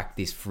fast track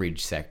this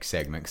fridge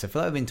segment? Because I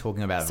feel like I've been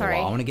talking about it for a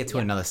while. I want to get to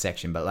another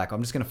section, but like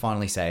I'm just going to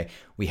finally say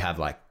we have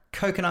like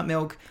coconut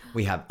milk,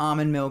 we have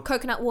almond milk,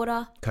 coconut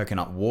water.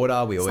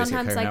 We always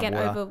sometimes get coconut water. I get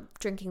over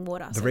drinking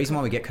water. The reason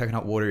why we get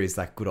coconut water is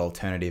like good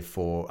alternative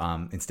for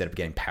instead of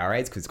getting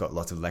Powerades because it's got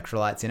lots of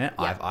electrolytes in it.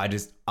 Yep.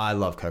 I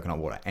love coconut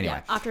water.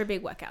 Anyway, after a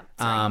big workout.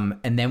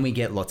 And then we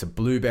get lots of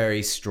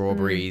blueberries,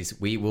 strawberries.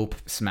 We will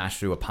smash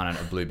through a punnet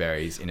of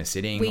blueberries in a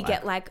sitting. We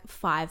get like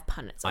 5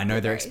 punnets. I know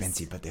they're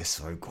expensive, but they're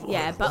so good.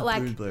 Yeah, but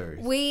like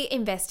we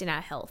invest in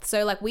our health,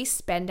 so like we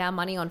spend our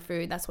money on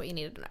food. That's what you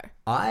needed to know.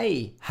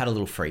 I had a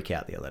little freak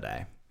out the other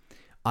day.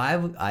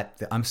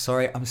 I'm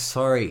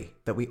sorry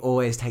that we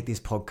always take this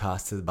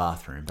podcast to the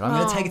bathroom, but I'm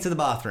going to take it to the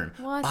bathroom.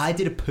 What? I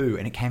did a poo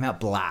and it came out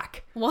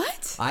black.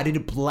 What? I did a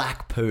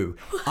black poo.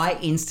 I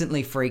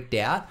instantly freaked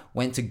out,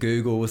 went to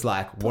Google, was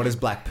like, what does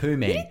black poo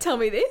mean? You didn't tell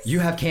me this. You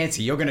have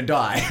cancer. You're going to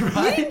die,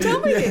 right? You didn't tell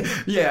me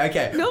this. Yeah,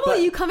 okay.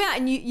 Normally you come out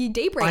and you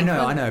deep breathe.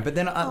 I know. But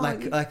then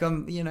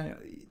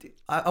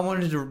I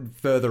wanted to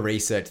further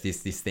research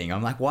this thing.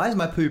 I'm like, why is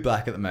my poo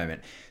black at the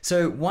moment?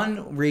 So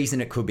one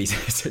reason it could be,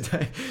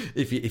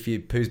 if your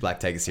poo's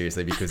black, take it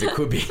seriously, because it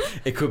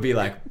could be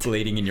like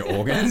bleeding in your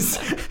organs,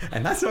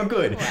 and that's not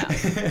good.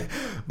 Wow.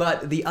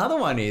 But the other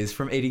one is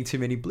from eating too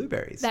many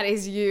blueberries. That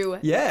is you.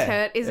 Yeah.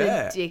 Kurt is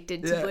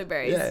addicted to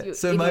blueberries. Yeah.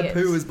 So my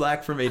poo was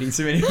black from eating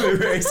too many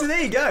blueberries. So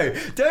there you go.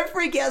 Don't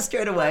freak out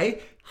straight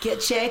away.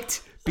 Get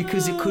checked,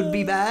 because it could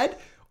be bad.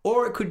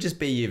 Or it could just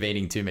be you've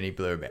eating too many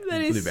blueberries.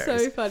 That is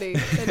so funny.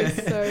 That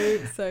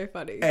is so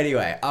funny.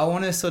 Anyway, I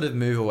want to sort of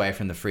move away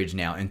from the fridge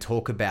now and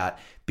talk about,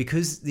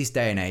 because this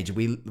day and age,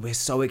 we're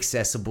so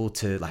accessible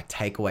to like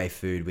takeaway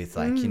food with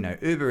like, you know,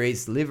 Uber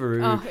Eats,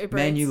 Deliveroo,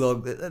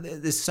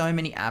 Menulog. There's so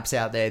many apps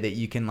out there that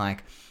you can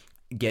like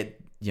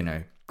get, you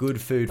know, good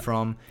food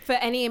from. For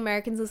any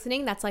Americans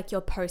listening, that's like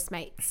your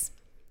Postmates.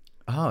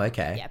 Oh,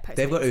 okay. Yeah, Postmates.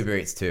 They've got Uber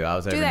Eats too. I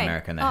was over in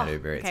America and they had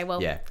Uber Eats. Okay, well,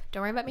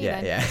 don't worry about me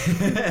then.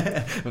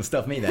 Yeah. Well,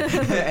 stuff me then.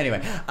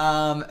 Anyway,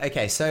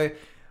 okay, so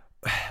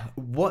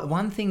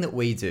one thing that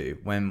we do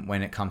when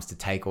it comes to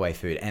takeaway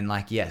food, and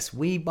like, yes,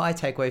 we buy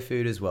takeaway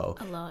food as well.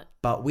 A lot.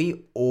 But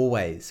we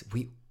always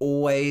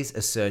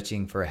are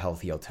searching for a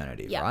healthy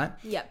alternative, right?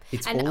 Yep.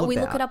 We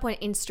look it up on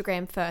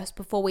Instagram first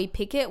before we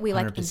pick it. We 100%.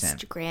 Like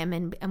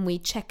Instagram and we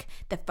check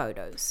the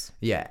photos.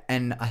 Yeah.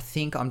 And I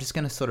think I'm just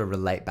going to sort of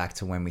relate back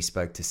to when we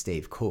spoke to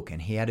Steve Cook,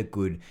 and he had a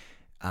good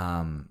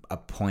a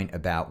point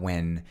about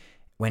when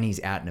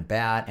he's out and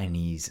about and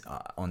he's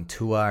on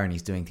tour and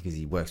he's doing things,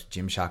 he works with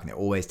Gymshark and they're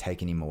always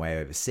taking him away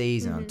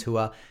overseas and on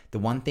tour. The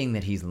one thing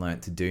that he's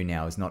learnt to do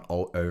now is not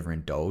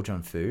overindulge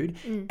on food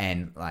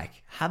and like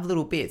have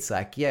little bits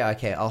like,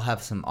 okay, I'll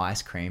have some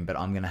ice cream, but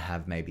I'm going to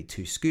have maybe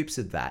 2 scoops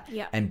of that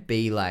and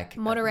be like...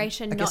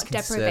 Moderation, not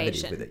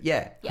deprivation. With it.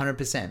 Yeah,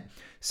 100%.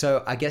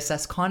 So I guess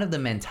that's kind of the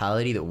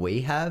mentality that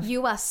we have.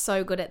 You are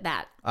so good at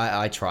that.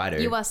 I try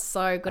to. You are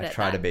so good at that. I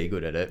try to be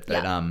good at it.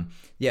 But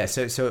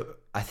so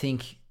I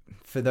think...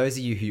 For those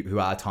of you who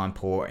are time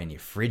poor and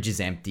your fridge is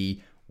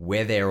empty,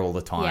 we're there all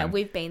the time. Yeah,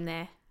 we've been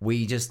there.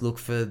 We just look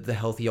for the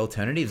healthy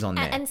alternatives on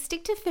there. And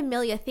stick to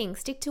familiar things.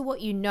 Stick to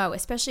what you know,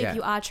 especially if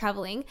you are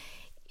traveling.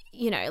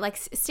 You know, like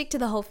stick to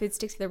the whole foods,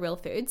 stick to the real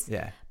foods.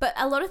 Yeah. But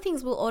a lot of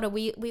things we'll order.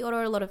 We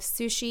order a lot of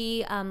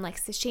sushi, like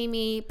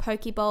sashimi,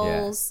 poke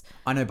bowls. Yeah.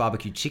 I know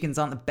barbecue chickens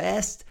aren't the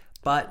best.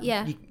 But,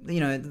 you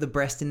know, the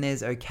breast in there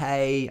is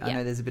okay. I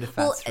know there's a bit of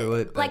fat through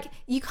it. But... Like,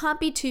 you can't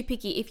be too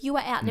picky. If you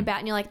are out and about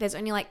and you're like, there's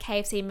only like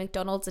KFC,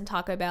 McDonald's and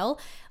Taco Bell,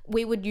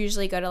 we would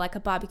usually go to like a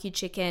barbecue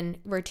chicken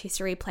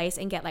rotisserie place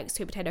and get like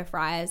sweet potato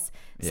fries,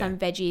 some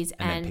veggies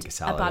and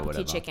a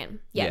barbecue chicken.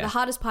 Yeah, the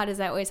hardest part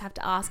is I always have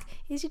to ask,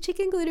 is your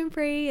chicken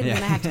gluten-free? And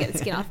then I have to get the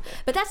skin off.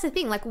 But that's the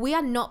thing. Like, we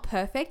are not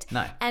perfect.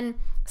 No. And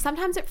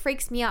sometimes it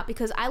freaks me out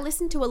because I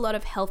listen to a lot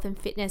of health and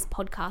fitness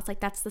podcasts.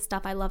 Like, that's the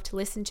stuff I love to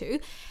listen to.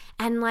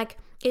 And like,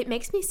 it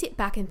makes me sit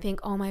back and think,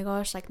 oh my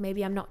gosh, like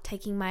maybe I'm not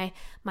taking my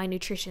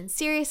nutrition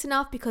serious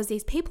enough because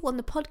these people on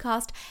the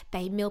podcast,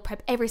 they meal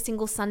prep every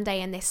single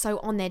Sunday and they're so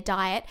on their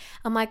diet.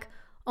 I'm like,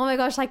 oh my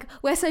gosh, like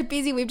we're so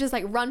busy. We've just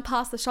like run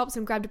past the shops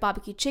and grabbed a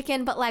barbecue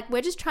chicken, but like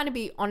we're just trying to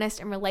be honest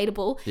and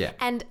relatable. Yeah.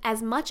 And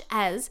as much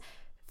as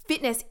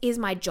fitness is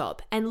my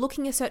job and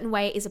looking a certain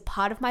way is a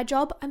part of my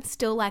job, I'm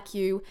still like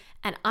you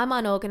and I'm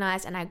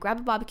unorganized and I grab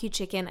a barbecue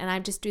chicken and I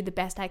just do the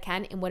best I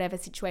can in whatever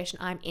situation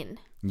I'm in.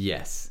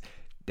 Yes.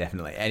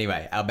 Definitely.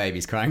 Anyway, our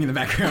baby's crying in the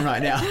background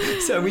right now.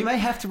 So we may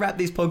have to wrap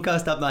this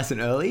podcast up nice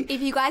and early.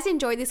 If you guys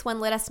enjoyed this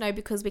one, let us know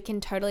because we can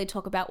totally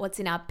talk about what's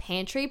in our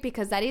pantry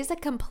because that is a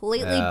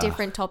completely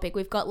different topic.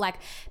 We've got like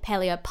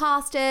paleo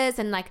pastas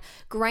and like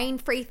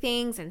grain-free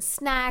things and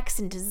snacks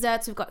and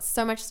desserts. We've got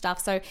so much stuff.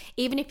 So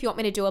even if you want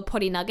me to do a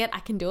potty nugget, I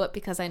can do it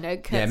because I know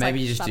Kurt's maybe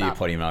like, you just do your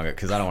potty nugget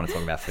because I don't want to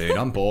talk about food.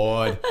 I'm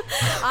bored.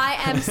 I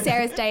am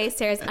Sarah's Day,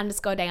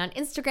 Sarah's_day on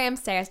Instagram,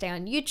 Sarah's Day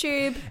on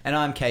YouTube. And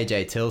I'm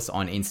KJ Tills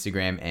on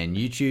Instagram and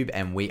YouTube,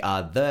 and we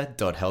are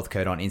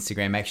the.healthcode on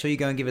Instagram. Make sure you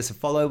go and give us a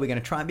follow. We're going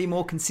to try and be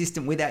more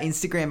consistent with our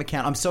Instagram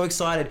account. I'm so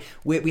excited.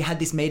 We had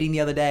this meeting the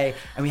other day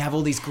and we have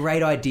all these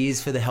great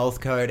ideas for the health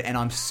code, and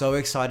I'm so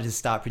excited to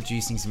start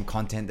producing some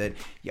content that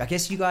I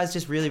guess you guys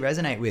just really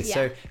resonate with.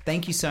 So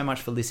thank you so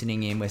much for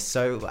listening in. We're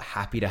so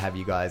happy to have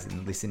you guys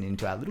and listen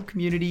into our little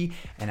community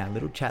and our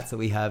little chats that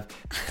we have.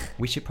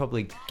 We should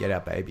probably get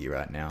our baby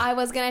right now. I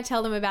was going to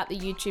tell them about the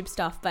YouTube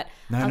stuff, but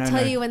I'll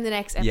tell you in the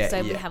next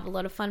episode. We have a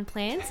lot of fun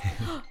plans.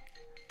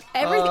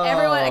 Everyone,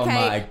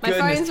 okay, my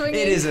phone's ringing.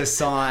 It is a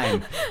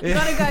sign.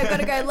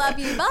 Gotta go. Love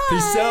you. Bye.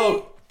 Peace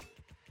out.